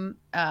Theme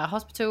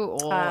Hospital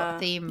or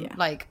Theme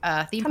like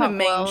Theme Kind Park of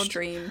World.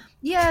 mainstream.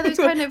 Yeah, those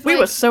kind of. We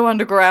like... were so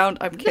underground.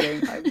 I'm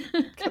kidding. I'm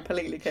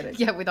completely kidding.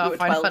 Yeah, with our We were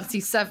Final 12.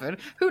 Fantasy VII.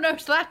 Who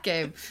knows that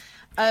game?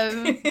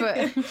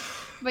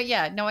 But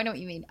yeah, no, I know what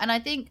you mean. And I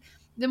think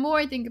the more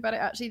I think about it,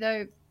 actually,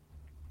 though,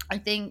 I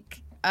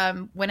think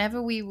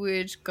whenever we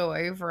would go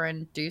over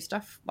and do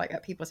stuff like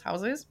at people's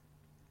houses,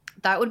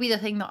 that would be the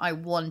thing that I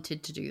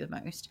wanted to do the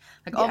most.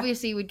 Like,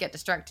 obviously, we'd get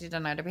distracted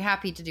and I'd be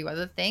happy to do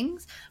other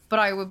things, but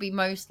I would be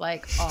most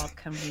like, oh,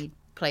 can we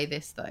play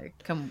this though?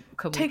 Can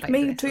we Take play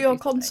me this to or your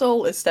do something?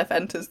 console as Steph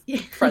enters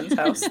friend's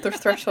house, the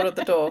threshold of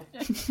the door.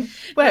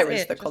 Where That's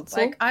is it. the Just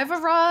console? like, I've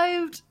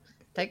arrived.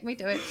 Take me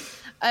to it.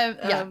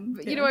 But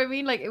you know yeah. what I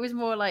mean? Like, it was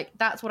more like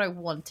that's what I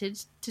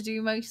wanted to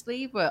do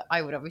mostly, but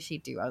I would obviously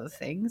do other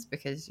things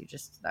because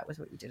that was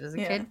what you did as a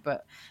kid.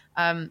 But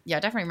yeah, I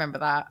definitely remember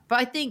that. But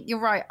I think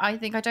you're right. I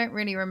think I don't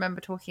really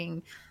remember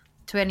talking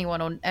to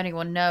anyone or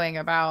anyone knowing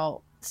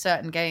about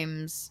certain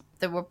games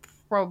that were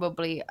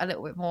probably a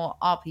little bit more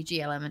RPG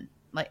element,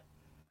 like,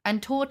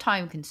 and tour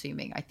time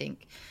consuming, I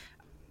think.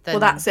 Well,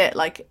 that's it.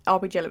 Like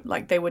RPG,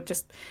 like they would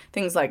just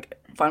things like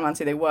Final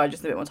Fantasy, they were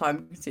just a bit more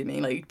time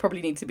consuming. Like you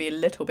probably need to be a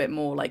little bit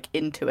more like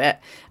into it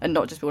and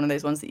not just be one of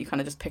those ones that you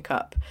kind of just pick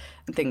up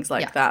and things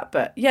like that.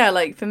 But yeah,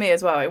 like for me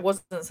as well, it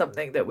wasn't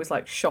something that was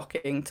like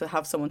shocking to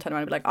have someone turn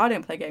around and be like, I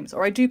don't play games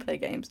or I do play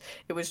games.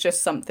 It was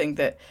just something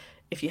that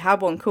if you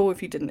had one, cool.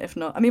 If you didn't, if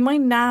not, I mean, my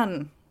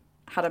nan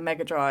had a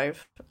Mega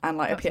Drive and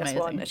like That's a PS1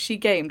 amazing. and she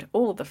gamed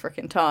all the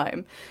freaking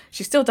time.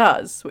 She still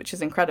does, which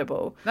is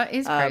incredible. That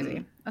is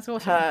crazy. That's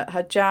awesome.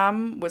 Her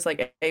jam was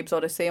like Abe's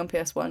Odyssey on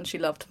PS1. She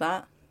loved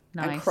that.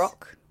 Nice. And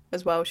Croc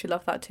as well. She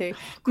loved that too.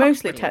 Croc's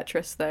Mostly brilliant.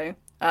 Tetris though.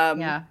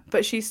 Yeah.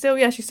 But she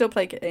still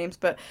played games.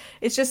 But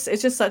it's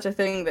just such a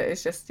thing that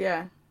it's just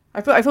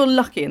I feel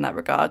lucky in that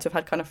regard to have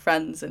had kind of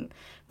friends and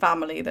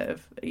family that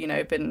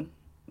have been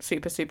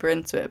super super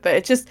into it.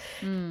 But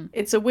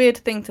it's a weird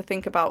thing to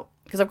think about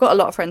because I've got a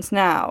lot of friends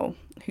now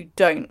who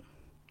don't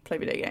play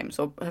video games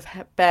or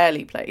have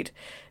barely played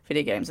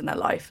video games in their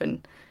life,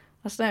 and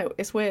I don't know,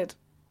 it's weird.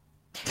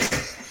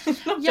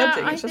 Not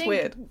judging, it's just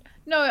weird.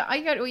 No,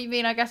 I get what you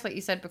mean. I guess, like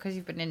you said, because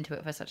you've been into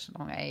it for such a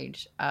long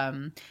age,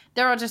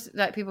 there are just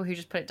like people who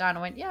just put it down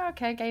and went, yeah,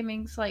 okay,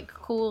 gaming's like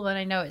cool, and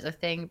I know it's a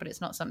thing, but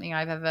it's not something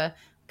I've ever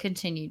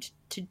continued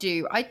to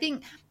do. I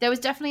think there was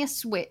definitely a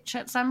switch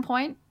at some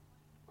point.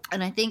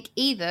 And I think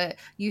either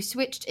you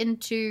switched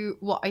into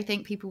what I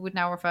think people would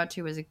now refer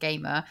to as a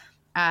gamer,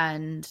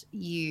 and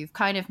you've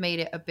kind of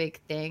made it a big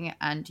thing,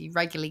 and you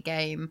regularly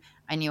game,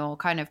 and you're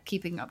kind of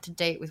keeping up to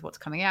date with what's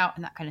coming out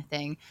and that kind of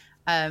thing.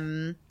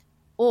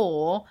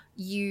 Or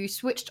you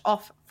switched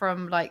off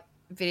from like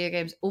video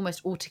games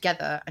almost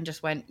altogether and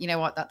just went, you know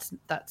what, that's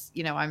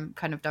I'm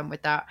kind of done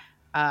with that.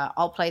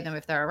 I'll play them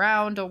if they're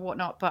around or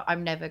whatnot, but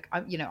I'm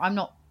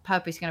not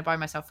purposely going to buy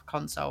myself a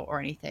console or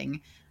anything.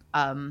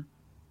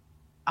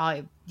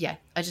 I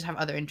just have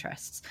other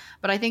interests.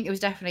 But I think it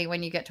was definitely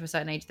when you get to a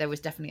certain age, there was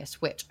definitely a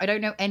switch. I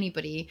don't know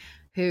anybody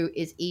who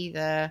is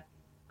either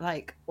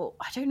like, well,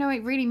 I don't know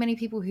really many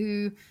people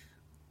who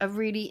are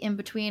really in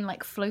between,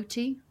 like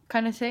floaty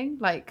kind of thing.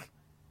 Like,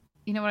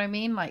 you know what I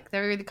mean? Like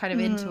they're really kind of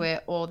into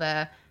it or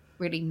they're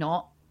really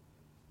not.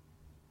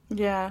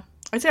 Yeah.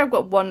 I'd say I've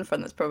got one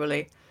friend that's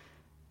probably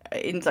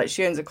like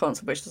she owns a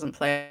console but she doesn't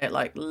play it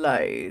like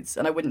loads,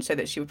 and I wouldn't say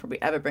that she would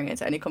probably ever bring it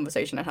to any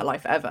conversation in her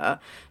life ever.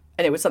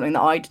 And it was something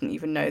that I didn't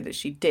even know that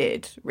she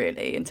did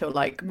really until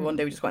like one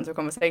day we just got into a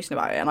conversation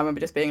about it, and I remember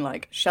just being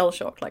like shell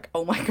shocked, like,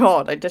 oh my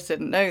God, I just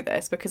didn't know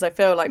this. Because I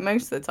feel like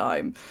most of the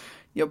time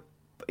you're,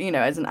 you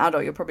know, as an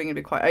adult you're probably going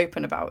to be quite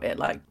open about it.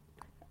 Like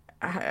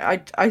I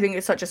think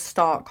it's such a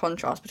stark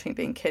contrast between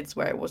being kids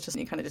where it was just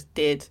you kind of just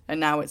did, and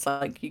now it's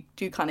like you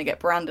do kind of get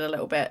branded a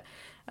little bit,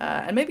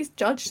 and maybe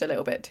judged a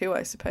little bit too,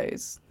 I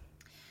suppose.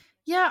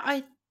 Yeah,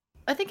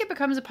 I think it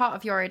becomes a part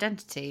of your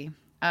identity,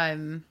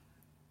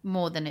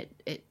 more than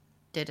it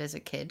did as a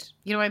kid.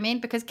 You know what I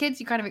mean? Because kids,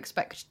 you kind of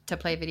expect to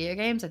play video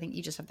games. I think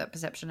you just have that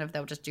perception of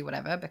they'll just do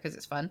whatever because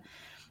it's fun.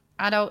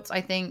 Adults,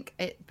 I think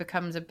it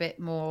becomes a bit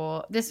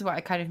more. This is what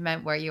I kind of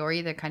meant, where you're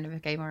either kind of a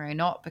gamer or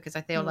not. Because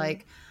I feel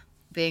like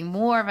being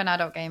more of an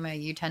adult gamer,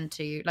 you tend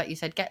to, like you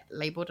said, get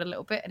labeled a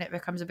little bit, and it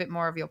becomes a bit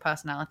more of your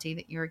personality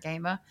that you're a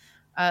gamer.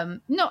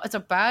 Not as a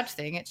bad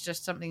thing. It's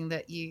just something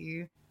that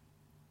you,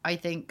 I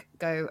think,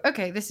 go,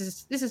 okay, this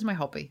is my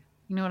hobby.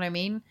 You know what I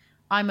mean?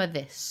 I'm a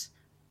this.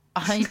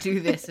 I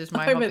do this as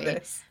my hobby.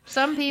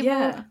 Some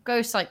people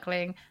go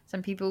cycling.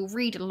 Some people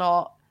read a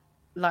lot.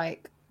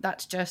 Like,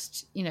 that's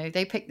just, you know,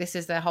 they pick this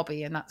as their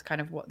hobby, and that's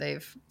kind of what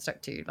they've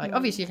stuck to. Like,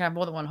 obviously you can have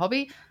more than one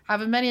hobby, have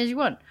as many as you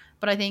want.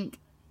 But I think,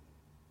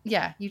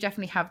 yeah, you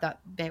definitely have that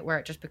bit where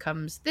it just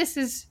becomes, this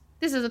is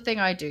a thing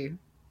I do.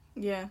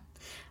 Yeah.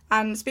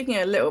 And speaking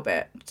a little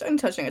bit, only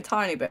touching a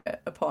tiny bit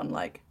upon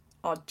like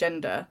our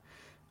gender,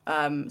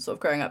 sort of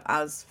growing up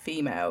as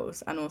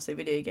females and also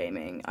video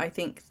gaming, I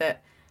think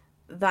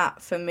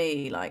that for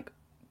me, like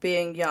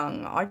being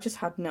young, I just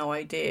had no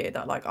idea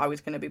that like I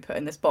was going to be put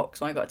in this box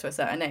when I got to a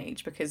certain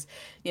age, because,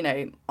 you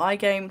know, I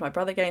gamed, my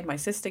brother gamed, my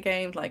sister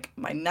gamed, like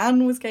my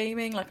nan was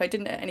gaming. Like I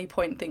didn't at any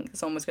point think that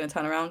someone was going to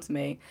turn around to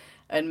me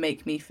and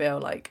make me feel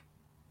like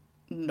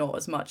not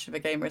as much of a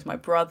gamer as my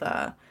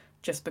brother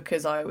just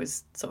because I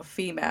was sort of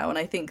female. And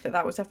I think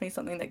that was definitely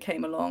something that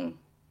came along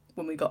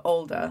when we got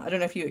older. I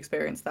don't know if you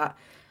experienced that.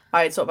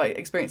 I had sort of like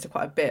experienced it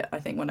quite a bit, I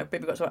think, when I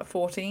maybe got to about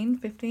 14,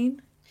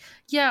 15.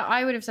 Yeah,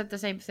 I would have said the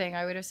same thing.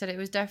 I would have said it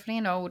was definitely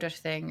an older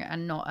thing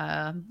and not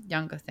a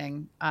younger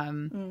thing.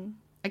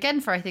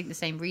 Again, for I think the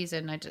same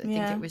reason. I think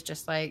it was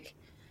just like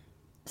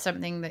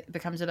something that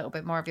becomes a little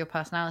bit more of your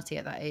personality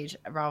at that age,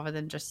 rather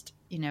than just,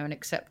 you know, an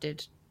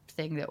accepted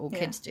thing that all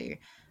kids do.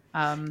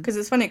 Because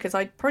it's funny, because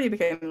I probably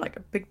became like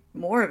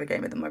more of a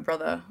gamer than my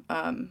brother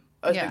as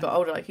we got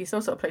older. Like he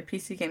still sort of played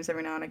PC games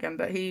every now and again,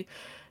 but he,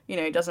 you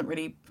know, doesn't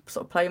really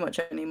sort of play much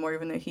anymore,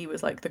 even though he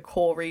was like the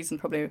core reason,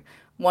 probably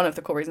one of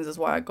the core reasons is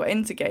why I got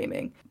into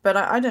gaming. But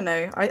I don't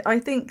know. I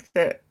think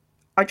that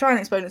I try and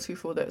explain it to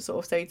people that sort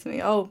of say to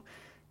me, oh,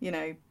 you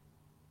know,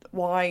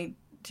 why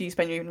do you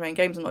spend your evening playing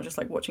games and not just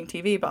like watching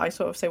TV? But I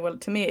sort of say, well,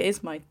 to me, it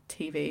is my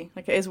TV.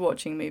 Like it is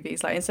watching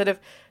movies. Like instead of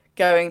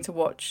going to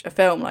watch a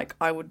film, like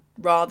I would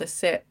rather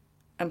sit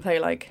and play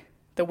like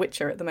The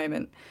Witcher at the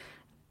moment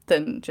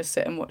than just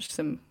sit and watch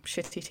some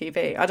shitty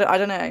TV. I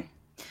don't know.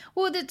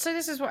 Well, so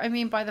this is what I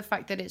mean by the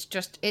fact that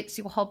it's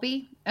your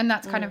hobby, and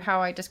that's kind of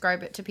how I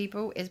describe it to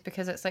people, is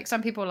because it's like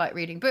some people like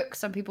reading books,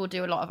 some people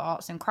do a lot of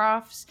arts and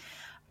crafts,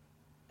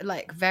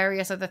 like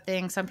various other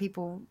things. Some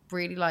people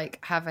really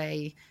like have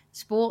a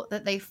sport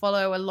that they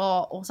follow a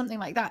lot or something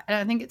like that. And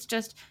I think it's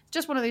just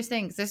one of those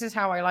things. This is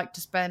how I like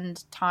to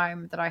spend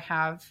time that I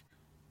have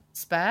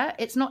spare.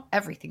 It's not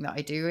everything that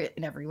I do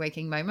in every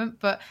waking moment,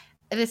 but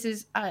this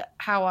is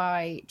how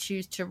I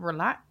choose to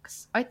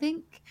relax, I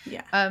think.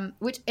 Yeah.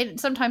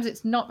 Sometimes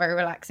it's not very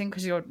relaxing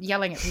because you're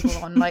yelling at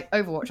people on like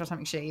Overwatch or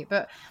something shitty.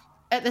 But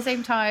at the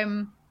same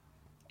time,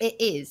 it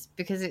is,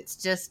 because it's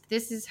just,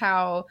 this is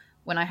how,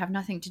 when I have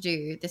nothing to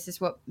do, this is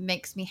what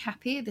makes me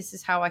happy. This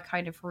is how I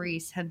kind of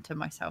recenter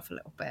myself a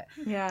little bit.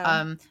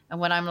 Yeah. And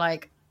when I'm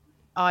like,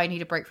 oh, I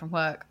need a break from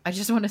work, I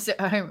just want to sit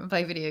at home and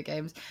play video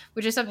games,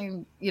 which is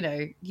something, you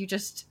know, you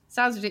just,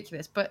 sounds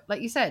ridiculous. But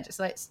like you said, it's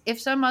like if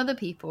some other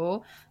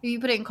people, who you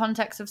put it in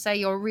context of, say,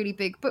 you're a really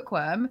big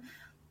bookworm,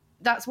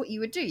 that's what you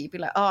would do. You'd be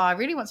like, oh, I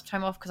really want some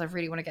time off because I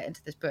really want to get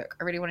into this book.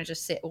 I really want to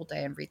just sit all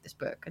day and read this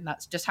book. And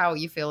that's just how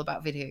you feel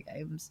about video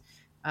games.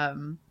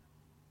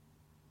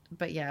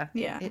 But yeah,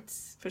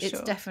 it's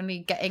sure. Definitely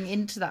getting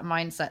into that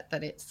mindset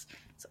that it's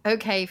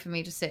okay for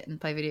me to sit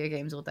and play video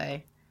games all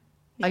day.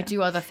 Yeah. I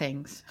do other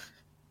things.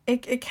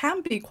 It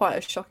can be quite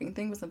a shocking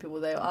thing for some people,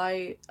 though.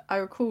 I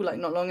recall, like,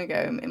 not long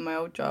ago in my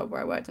old job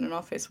where I worked in an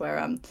office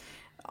where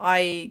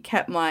I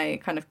kept my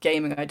kind of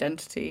gaming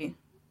identity.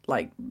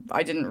 Like,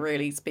 I didn't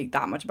really speak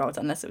that much about it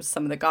unless it was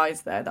some of the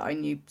guys there that I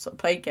knew sort of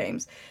played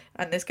games.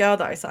 And this girl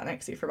that I sat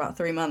next to for about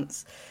 3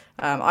 months,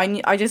 I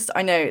know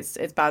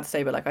it's bad to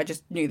say, but like I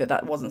just knew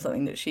that wasn't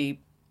something that she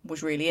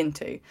was really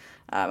into.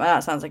 And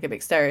that sounds like a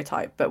big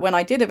stereotype. But when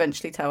I did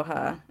eventually tell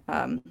her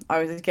I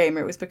was a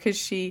gamer, it was because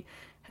she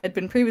had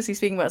been previously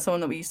speaking about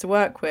someone that we used to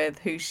work with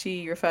who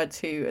she referred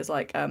to as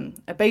like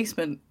a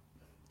basement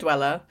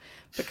dweller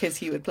because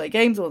he would play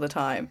games all the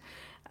time.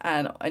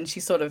 and she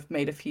sort of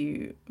made a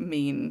few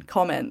mean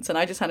comments, and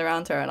I just turned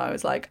around to her and I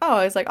was like,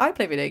 I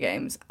play video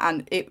games,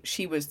 and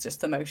she was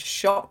just the most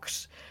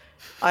shocked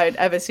I had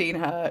ever seen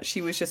her.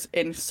 She was just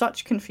in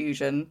such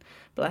confusion,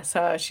 bless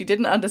her. She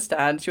didn't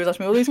understand. She was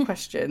asking me all these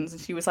questions,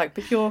 and she was like,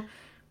 but you're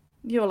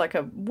like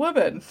a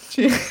woman.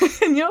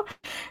 And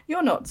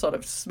you're not sort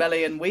of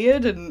smelly and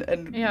weird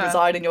and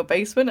reside in your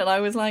basement. And I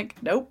was like,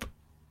 nope.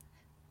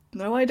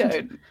 No, I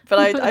don't.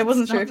 But I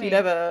wasn't sure if you'd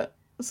ever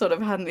sort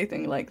of had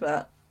anything like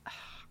that.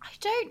 I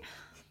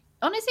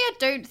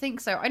don't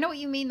think so. I know what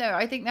you mean, though.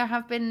 I think there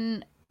have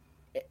been,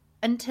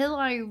 until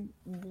I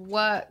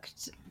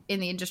worked in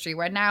the industry,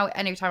 where now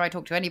anytime I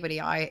talk to anybody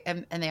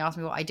and they ask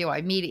me what I do, I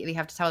immediately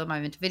have to tell them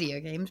I'm into video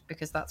games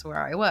because that's where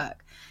I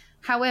work.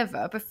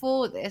 However,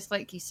 before this,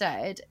 like you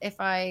said, if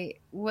I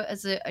were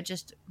as a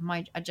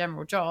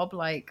general job,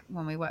 like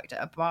when we worked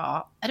at a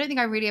bar, I don't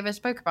think I really ever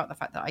spoke about the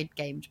fact that I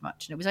gamed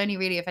much. And it was only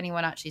really if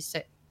anyone actually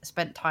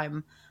spent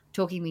time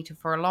talking to me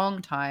for a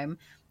long time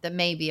that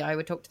maybe I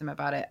would talk to them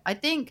about it. I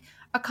think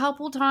a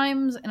couple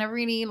times in a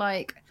really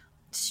like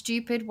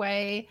stupid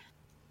way,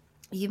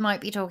 you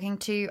might be talking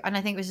to, and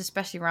I think it was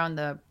especially around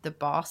the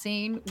bar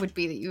scene, would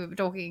be that you were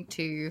talking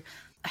to,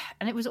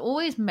 and it was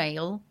always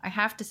male, I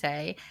have to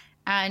say,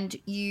 and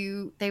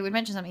they would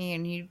mention something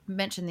and you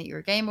mentioned that you're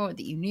a gamer, or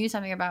that you knew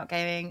something about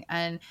gaming,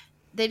 and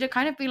they'd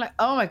kind of be like,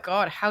 oh my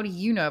god, how do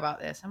you know about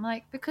this? I'm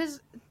like, because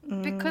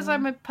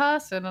I'm a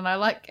person and I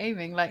like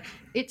gaming, like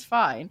it's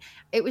fine.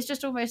 It was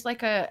just almost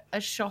like a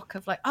shock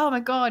of like, oh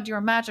my god,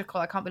 you're magical,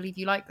 I can't believe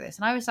you like this.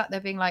 And I was sat there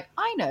being like,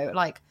 I know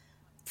like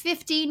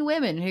 15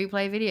 women who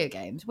play video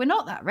games. We're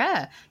not that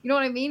rare, you know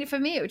what I mean? For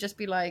me it would just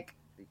be like,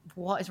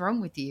 what is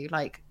wrong with you?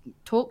 Like,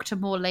 talk to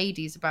more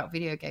ladies about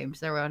video games.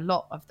 There are a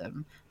lot of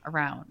them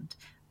around,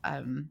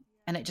 and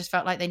it just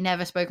felt like they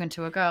never spoken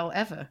to a girl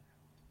ever.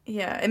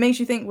 Yeah, it makes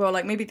you think, well,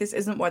 like maybe this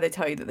isn't why they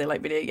tell you that they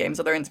like video games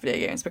or they're into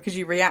video games, because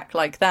you react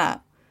like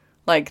that,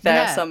 like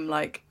they're some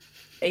like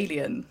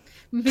alien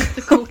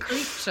mythical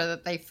creature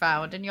that they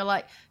found, and you're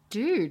like,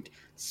 dude,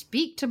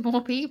 speak to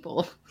more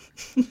people.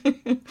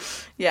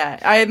 Yeah,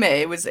 I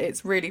admit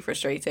it's really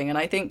frustrating, and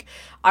I think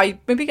I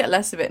maybe get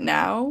less of it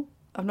now.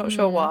 I'm not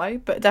sure why,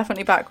 but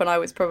definitely back when I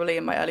was probably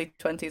in my early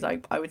 20s,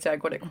 I would say I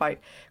got it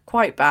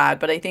quite bad.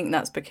 But I think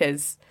that's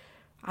because,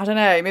 I don't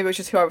know, maybe it was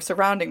just who I was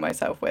surrounding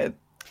myself with.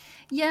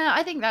 Yeah,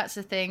 I think that's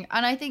the thing.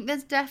 And I think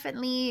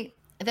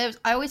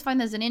I always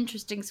find there's an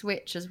interesting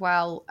switch as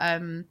well,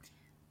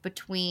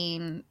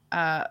 between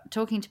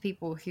talking to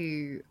people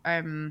who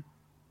are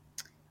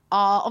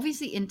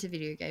obviously into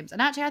video games.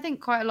 And actually, I think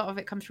quite a lot of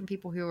it comes from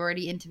people who are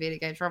already into video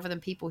games rather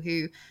than people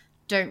who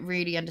don't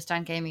really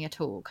understand gaming at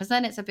all. Because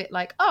then it's a bit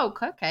like, oh,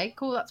 okay,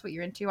 cool, that's what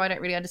you're into. I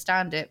don't really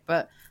understand it,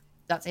 but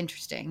that's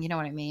interesting. You know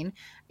what I mean?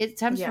 It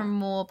stems from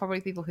more probably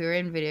people who are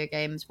in video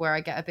games, where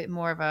I get a bit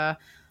more of a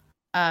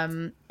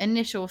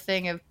initial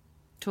thing of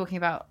talking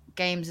about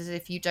games as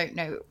if you don't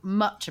know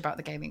much about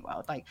the gaming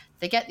world. Like,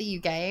 they get that you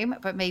game,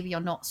 but maybe you're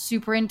not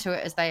super into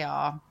it as they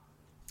are.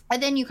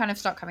 And then you kind of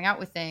start coming out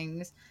with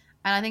things.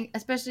 And I think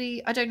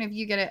especially, I don't know if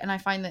you get it, and I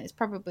find that it's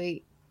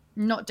probably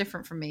not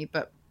different from me,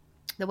 but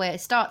the way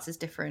it starts is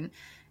different,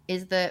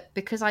 is that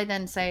because I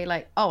then say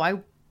like, oh,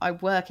 I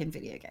work in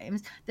video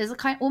games, there's a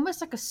kind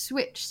almost like a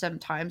switch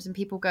sometimes, and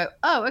people go,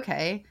 oh,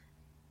 okay,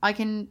 I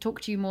can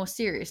talk to you more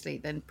seriously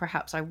than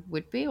perhaps I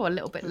would be, or a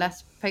little bit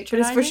less patronizing. But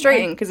it's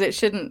frustrating because it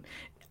shouldn't.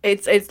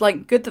 It's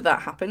like good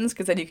that happens,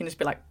 because then you can just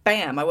be like,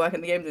 bam, I work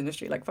in the games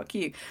industry, like fuck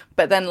you.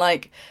 But then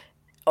like,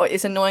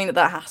 it's annoying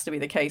that has to be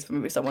the case for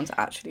maybe someone to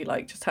actually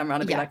like just turn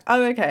around and be like,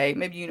 oh, okay,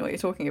 maybe you know what you're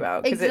talking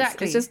about, because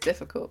it's just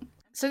difficult.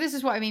 So this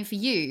is what I mean for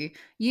you.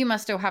 You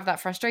must still have that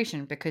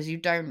frustration because you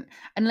don't,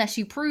 unless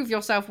you prove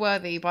yourself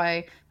worthy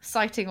by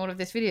citing all of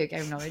this video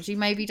game knowledge, you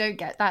maybe don't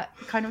get that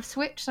kind of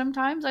switch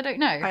sometimes. I don't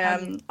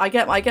know. I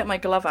get my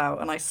glove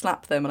out and I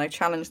slap them and I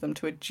challenge them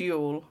to a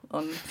duel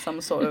on some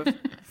sort of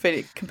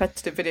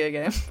competitive video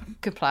game.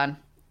 Good plan.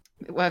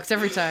 It works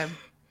every time.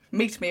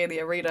 Meet me in the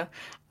arena.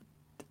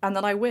 And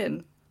then I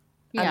win.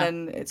 Yeah.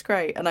 And then it's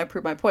great. And I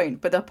prove my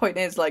point. But the point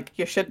is, like,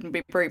 you shouldn't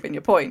be proving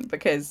your point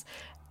because,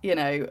 you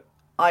know,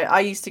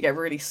 I used to get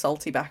really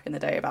salty back in the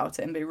day about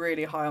it and be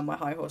really high on my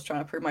high horse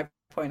trying to prove my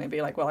point and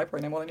be like, well, I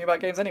probably know more than you about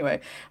games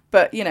anyway.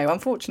 But, you know,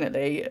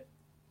 unfortunately,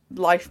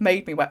 life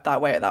made me that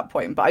way at that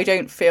point. But I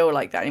don't feel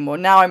like that anymore.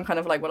 Now I'm kind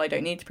of like, well, I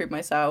don't need to prove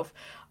myself.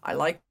 I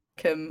like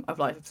him. I've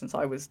liked him since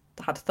I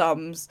had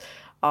thumbs.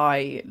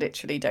 I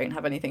literally don't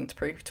have anything to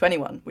prove to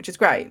anyone, which is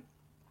great.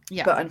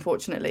 Yeah. But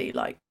unfortunately,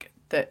 like,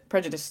 that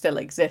prejudice still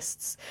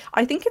exists.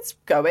 I think it's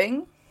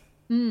going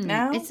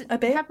now it's a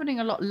bit. Happening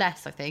a lot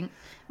less, I think.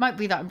 Might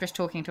be that I'm just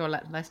talking to a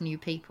lot less new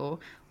people,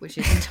 which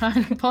is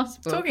entirely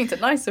possible. Talking to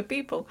nicer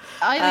people.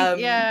 I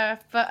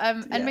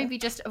think, and maybe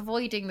just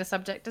avoiding the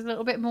subject a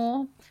little bit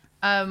more.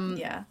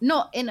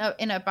 Not in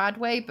a bad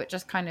way, but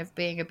just kind of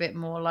being a bit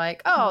more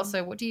like,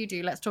 so what do you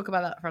do? Let's talk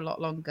about that for a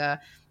lot longer.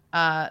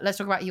 Let's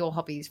talk about your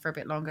hobbies for a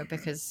bit longer,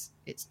 because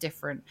it's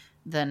different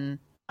than,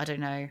 I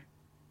don't know,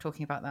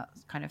 talking about that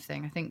kind of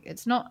thing. I think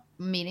it's not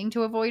meaning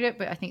to avoid it,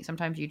 but I think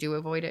sometimes you do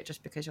avoid it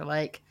just because you're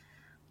like,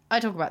 I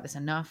talk about this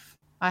enough.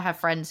 I have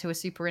friends who are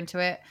super into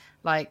it.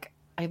 Like,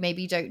 I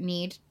maybe don't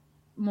need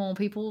more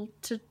people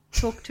to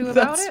talk to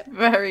about That's it.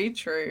 very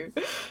true.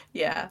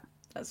 Yeah,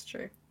 that's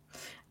true.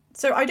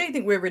 So I don't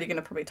think we're really going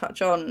to probably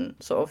touch on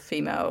sort of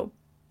female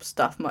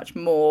stuff much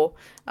more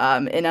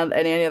in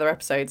any other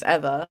episodes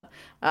ever.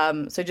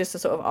 So just to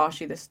sort of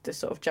ask you this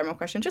sort of general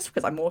question, just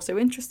because I'm also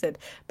interested.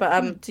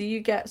 But do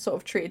you get sort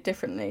of treated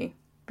differently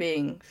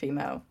being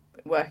female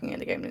working in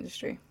the game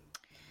industry?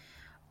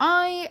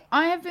 I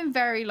have been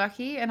very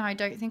lucky, and I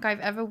don't think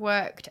I've ever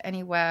worked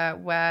anywhere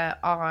where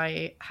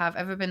I have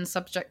ever been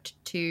subject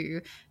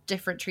to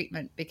different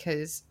treatment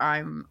because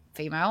I'm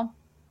female.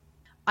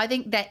 I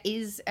think there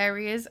is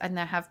areas, and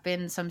there have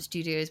been some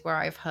studios where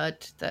I've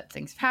heard that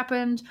things have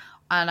happened,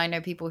 and I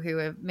know people who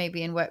are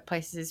maybe in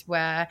workplaces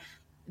where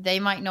they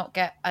might not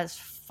get as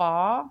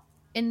far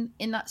in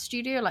that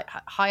studio, like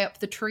high up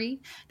the tree.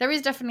 There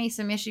is definitely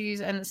some issues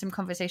and some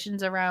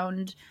conversations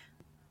around,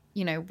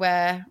 you know,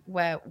 where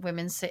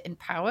women sit in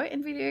power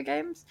in video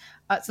games.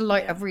 It's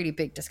like a really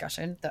big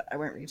discussion that I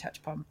won't really touch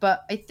upon.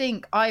 But I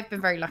think I've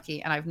been very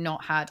lucky, and I've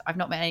not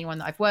met anyone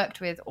that I've worked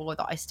with or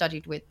that I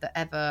studied with that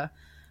ever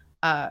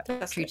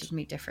treated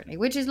me differently,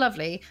 which is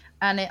lovely.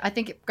 And I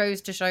think it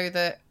goes to show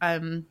that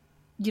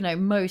you know,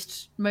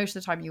 most of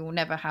the time you will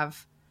never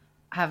have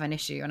an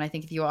issue. And I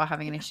think if you are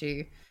having an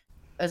issue,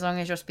 as long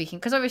as you're speaking,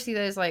 because obviously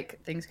there's like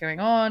things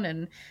going on,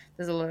 and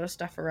there's a lot of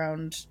stuff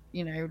around,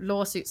 you know,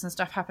 lawsuits and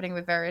stuff happening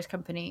with various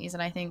companies.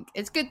 And I think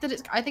it's good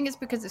that I think it's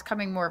because it's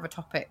coming more of a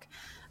topic.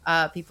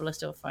 People are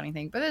still finding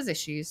things, but there's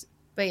issues.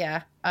 But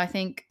yeah, I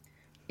think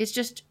it's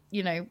just,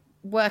 you know,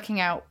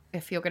 working out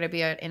if you're going to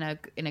be in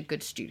a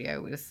good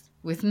studio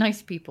with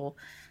nice people.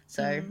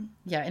 So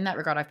yeah, in that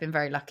regard, I've been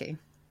very lucky.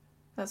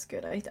 That's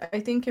good. I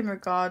think in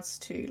regards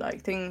to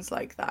like things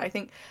like that, I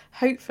think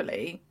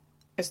hopefully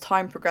as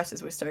time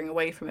progresses, we're steering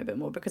away from it a bit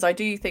more, because I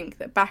do think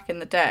that back in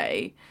the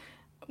day,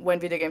 when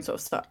video games sort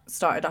of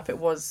started up, it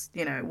was,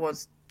 you know, it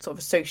was sort of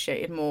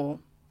associated more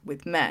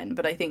with men.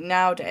 But I think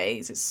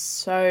nowadays it's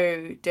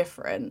so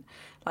different.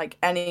 Like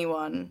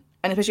anyone,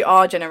 and especially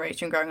our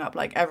generation growing up,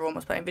 like everyone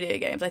was playing video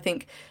games. I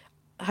think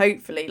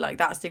hopefully like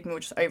that stigma will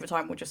just over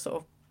time will just sort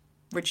of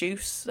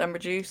reduce,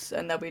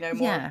 and there'll be no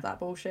more of that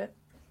bullshit.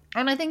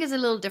 And I think it's a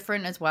little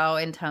different as well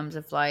in terms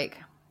of like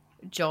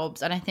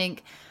jobs. And I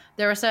think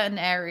there are certain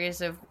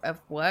areas of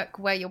work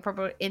where you're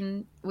probably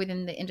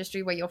within the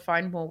industry where you'll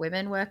find more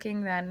women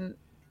working than,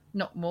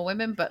 not more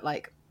women, but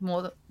like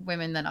more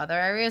women than other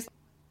areas.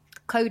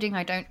 Coding,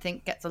 I don't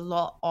think gets a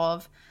lot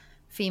of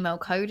female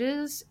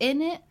coders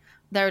in it.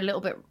 They're a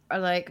little bit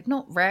like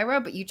not rarer,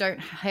 but you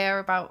don't hear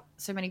about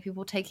so many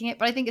people taking it.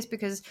 But I think it's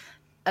because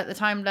at the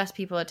time less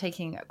people are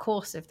taking a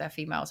course if they're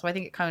female. So I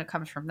think it kind of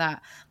comes from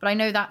that. But I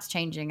know that's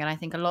changing, and I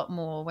think a lot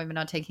more women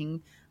are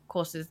taking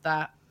courses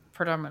that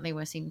predominantly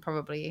were seen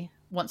probably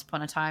once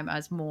upon a time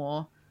as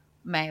more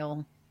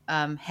male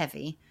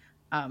heavy.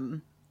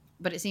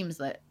 But it seems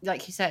that,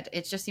 like you said,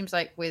 it just seems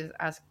like with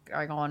as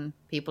going on,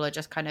 people are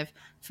just kind of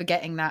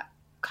forgetting that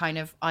kind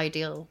of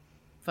ideal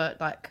for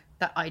like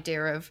that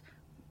idea of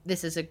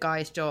this is a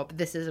guy's job,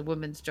 this is a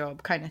woman's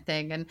job kind of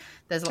thing. And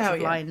there's lots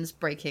of lines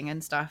breaking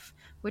and stuff,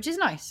 which is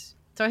nice.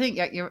 So I think,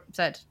 like you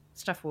said,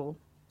 stuff will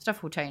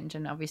change.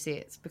 And obviously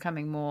it's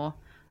becoming more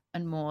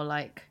and more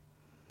like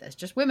there's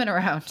just women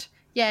around.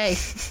 Yay.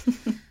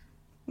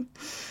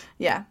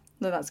 Yeah,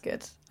 no, that's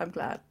good. I'm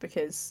glad,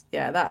 because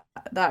that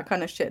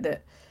kind of shit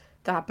that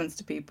happens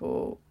to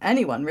people,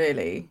 anyone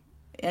really,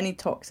 any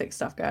toxic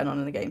stuff going on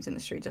in the games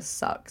industry just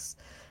sucks.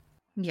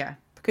 Yeah,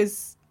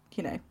 because,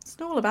 you know, it's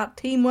not all about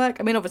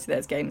teamwork. I mean, obviously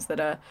there's games that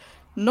are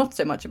not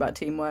so much about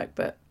teamwork,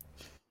 but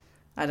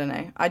I don't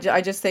know. I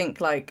just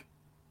think, like,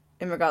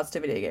 in regards to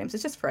video games,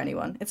 it's just for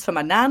anyone. It's for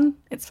my nan,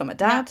 it's for my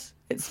dad,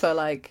 it's for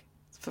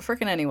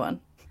freaking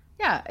anyone.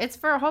 Yeah, it's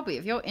for a hobby.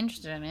 If you're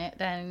interested in it,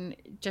 then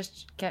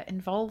just get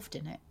involved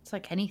in it. It's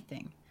like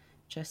anything.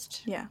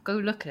 Just go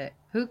look at it.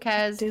 Who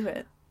cares? Just do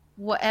it.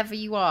 Whatever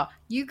you are.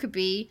 You could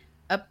be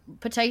a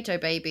potato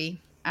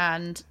baby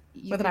and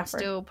you can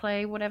still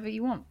play whatever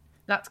you want.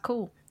 That's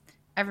cool.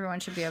 Everyone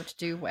should be able to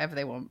do whatever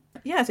they want.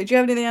 Yeah, so do you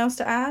have anything else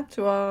to add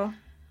to our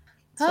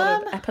sort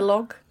of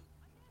epilogue?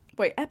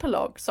 Wait,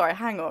 epilogue? Sorry,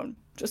 hang on.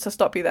 Just to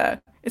stop you there.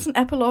 Is an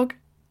epilogue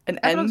an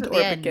end or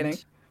a beginning?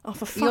 Oh,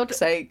 for fuck's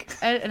sake.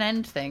 An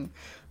end thing.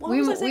 What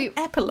was I saying?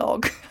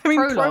 Epilogue? I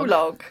mean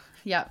prologue.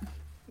 Yeah.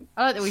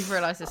 I like that we've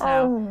realised this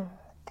now. Oh,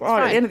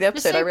 God. At the end of the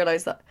episode, I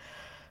realised that.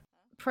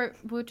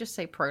 We'll just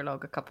say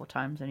prologue a couple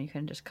times and you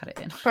can just cut it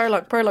in.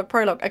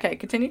 Prologue. Okay,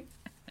 continue.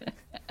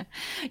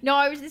 No,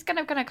 I was just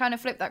going to kind of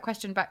flip that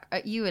question back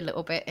at you a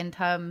little bit in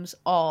terms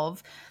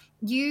of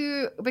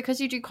you, because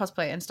you do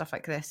cosplay and stuff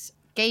like this,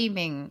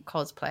 gaming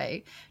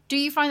cosplay. Do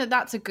you find that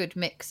that's a good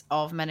mix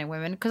of men and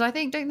women? Because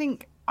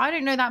I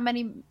don't know that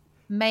many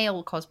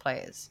male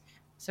cosplayers,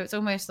 so it's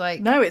almost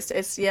like no, it's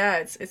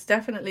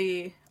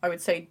definitely, I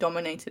would say,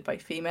 dominated by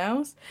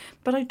females,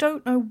 but I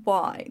don't know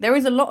why. There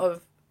is a lot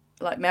of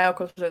like male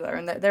cosplayers there,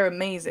 and they're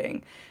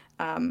amazing,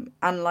 and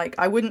like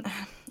I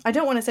I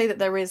don't want to say that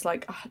there is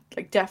like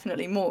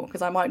definitely more,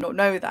 because I might not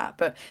know that,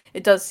 but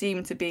it does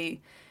seem to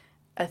be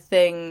a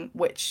thing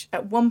which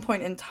at one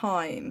point in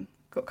time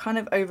got kind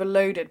of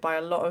overloaded by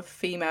a lot of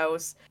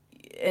females.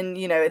 And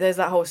you know, there's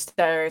that whole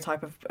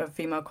stereotype of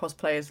female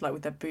cosplayers like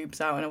with their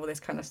boobs out and all this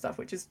kind of stuff,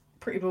 which is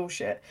pretty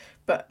bullshit.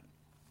 But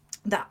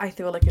that I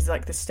feel like is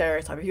like the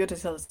stereotype. If you were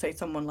to say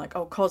someone like,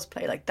 oh,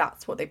 cosplay, like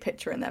that's what they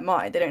picture in their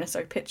mind. They don't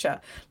necessarily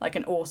picture like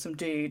an awesome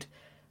dude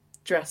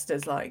dressed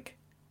as like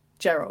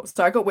Gerald.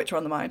 So I got Witcher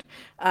on the mind.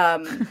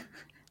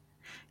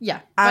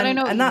 Yeah, but I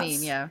know what you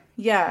mean, yeah.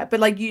 Yeah, but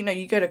like, you know,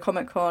 you go to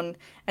Comic-Con,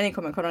 any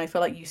Comic-Con, and I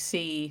feel like you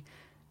see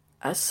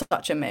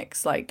such a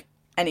mix, like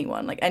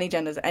anyone, like any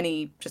genders,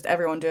 just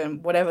everyone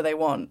doing whatever they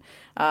want,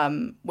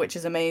 which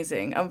is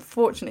amazing.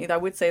 Unfortunately, I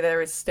would say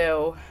there is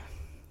still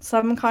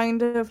some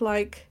kind of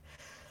like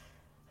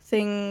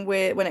thing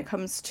where when it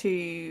comes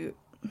to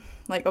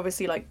like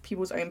obviously like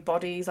people's own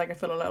bodies, like I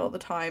feel a lot of the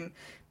time,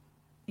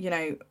 you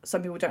know,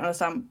 some people don't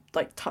understand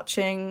like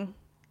touching.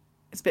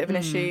 It's a bit of an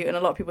issue, and a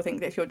lot of people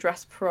think that if you're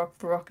dressed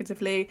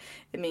provocatively,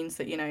 it means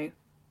that, you know,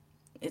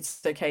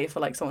 it's okay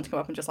for like someone to come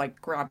up and just like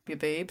grab your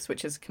boobs,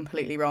 which is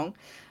completely wrong,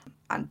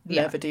 and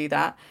never do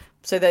that.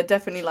 So there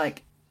definitely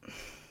like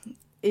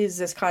is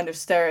this kind of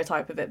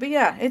stereotype of it, but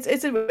yeah,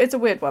 it's a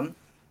weird one.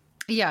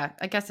 Yeah,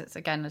 I guess it's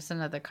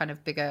another kind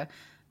of bigger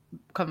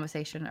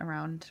conversation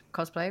around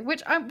cosplay,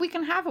 which we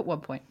can have at one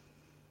point.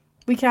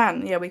 We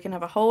can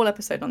have a whole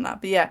episode on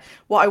that. But yeah,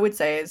 what I would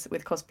say is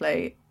with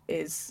cosplay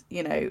is,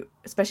 you know,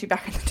 especially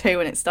back in the day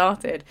when it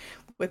started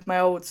with my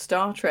old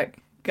Star Trek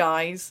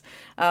guys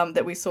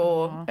that we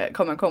saw at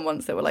Comic-Con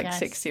once that were like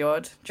 60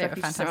 odd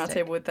Trekkies around the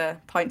table with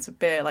their pints of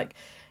beer. Like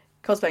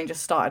cosplaying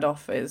just started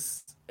off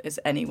as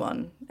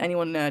anyone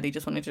nerdy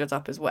just wanted to dress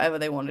up as whatever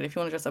they wanted. If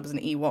you want to dress up as an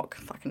Ewok,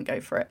 fucking go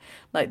for it.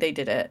 Like they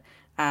did it.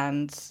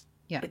 And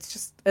it's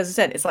just, as I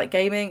said, it's like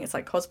gaming, it's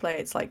like cosplay,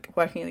 it's like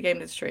working in the game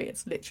industry.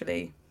 It's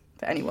literally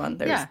for anyone.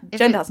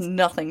 Gender has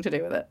nothing to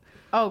do with it.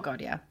 Oh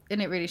god, yeah.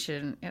 And it really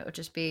shouldn't. It would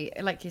just be,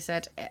 like you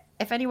said,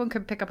 if anyone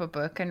could pick up a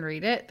book and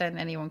read it, then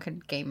anyone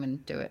can game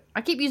and do it.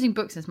 I keep using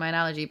books as my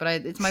analogy, but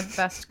it's my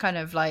best kind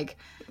of like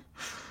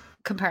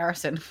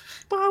comparison.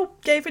 Well,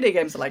 video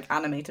games are like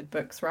animated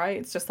books, right?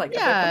 It's just like a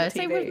book on the TV.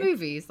 Same with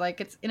movies.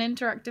 Like it's an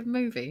interactive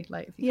movie.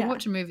 Like if you can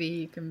watch a movie,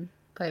 you can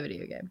play a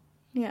video game.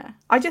 Yeah.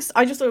 I just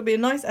thought it would be a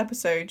nice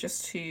episode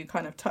just to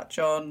kind of touch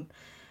on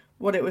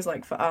what it was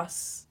like for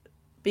us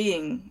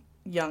being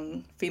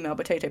young female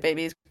potato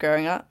babies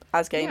growing up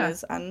as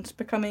gamers and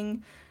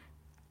becoming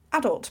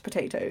adult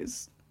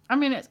potatoes. I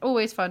mean, it's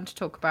always fun to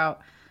talk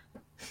about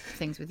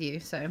things with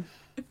you, so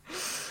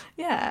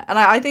yeah. And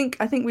I think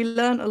we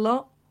learned a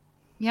lot.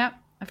 Yeah,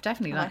 I've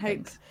definitely learned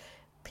things. I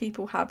hope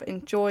people have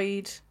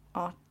enjoyed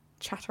our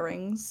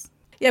chatterings.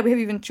 Yeah, we hope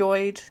you've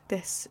enjoyed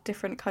this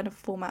different kind of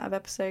format of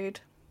episode.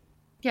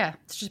 Yeah,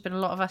 it's just been a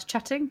lot of us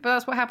chatting, but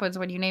that's what happens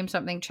when you name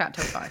something Chat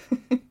Till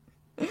 5.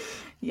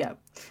 Yeah.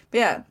 But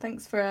yeah,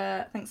 thanks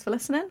for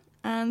listening,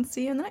 and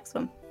see you in the next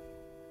one.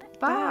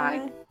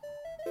 Bye.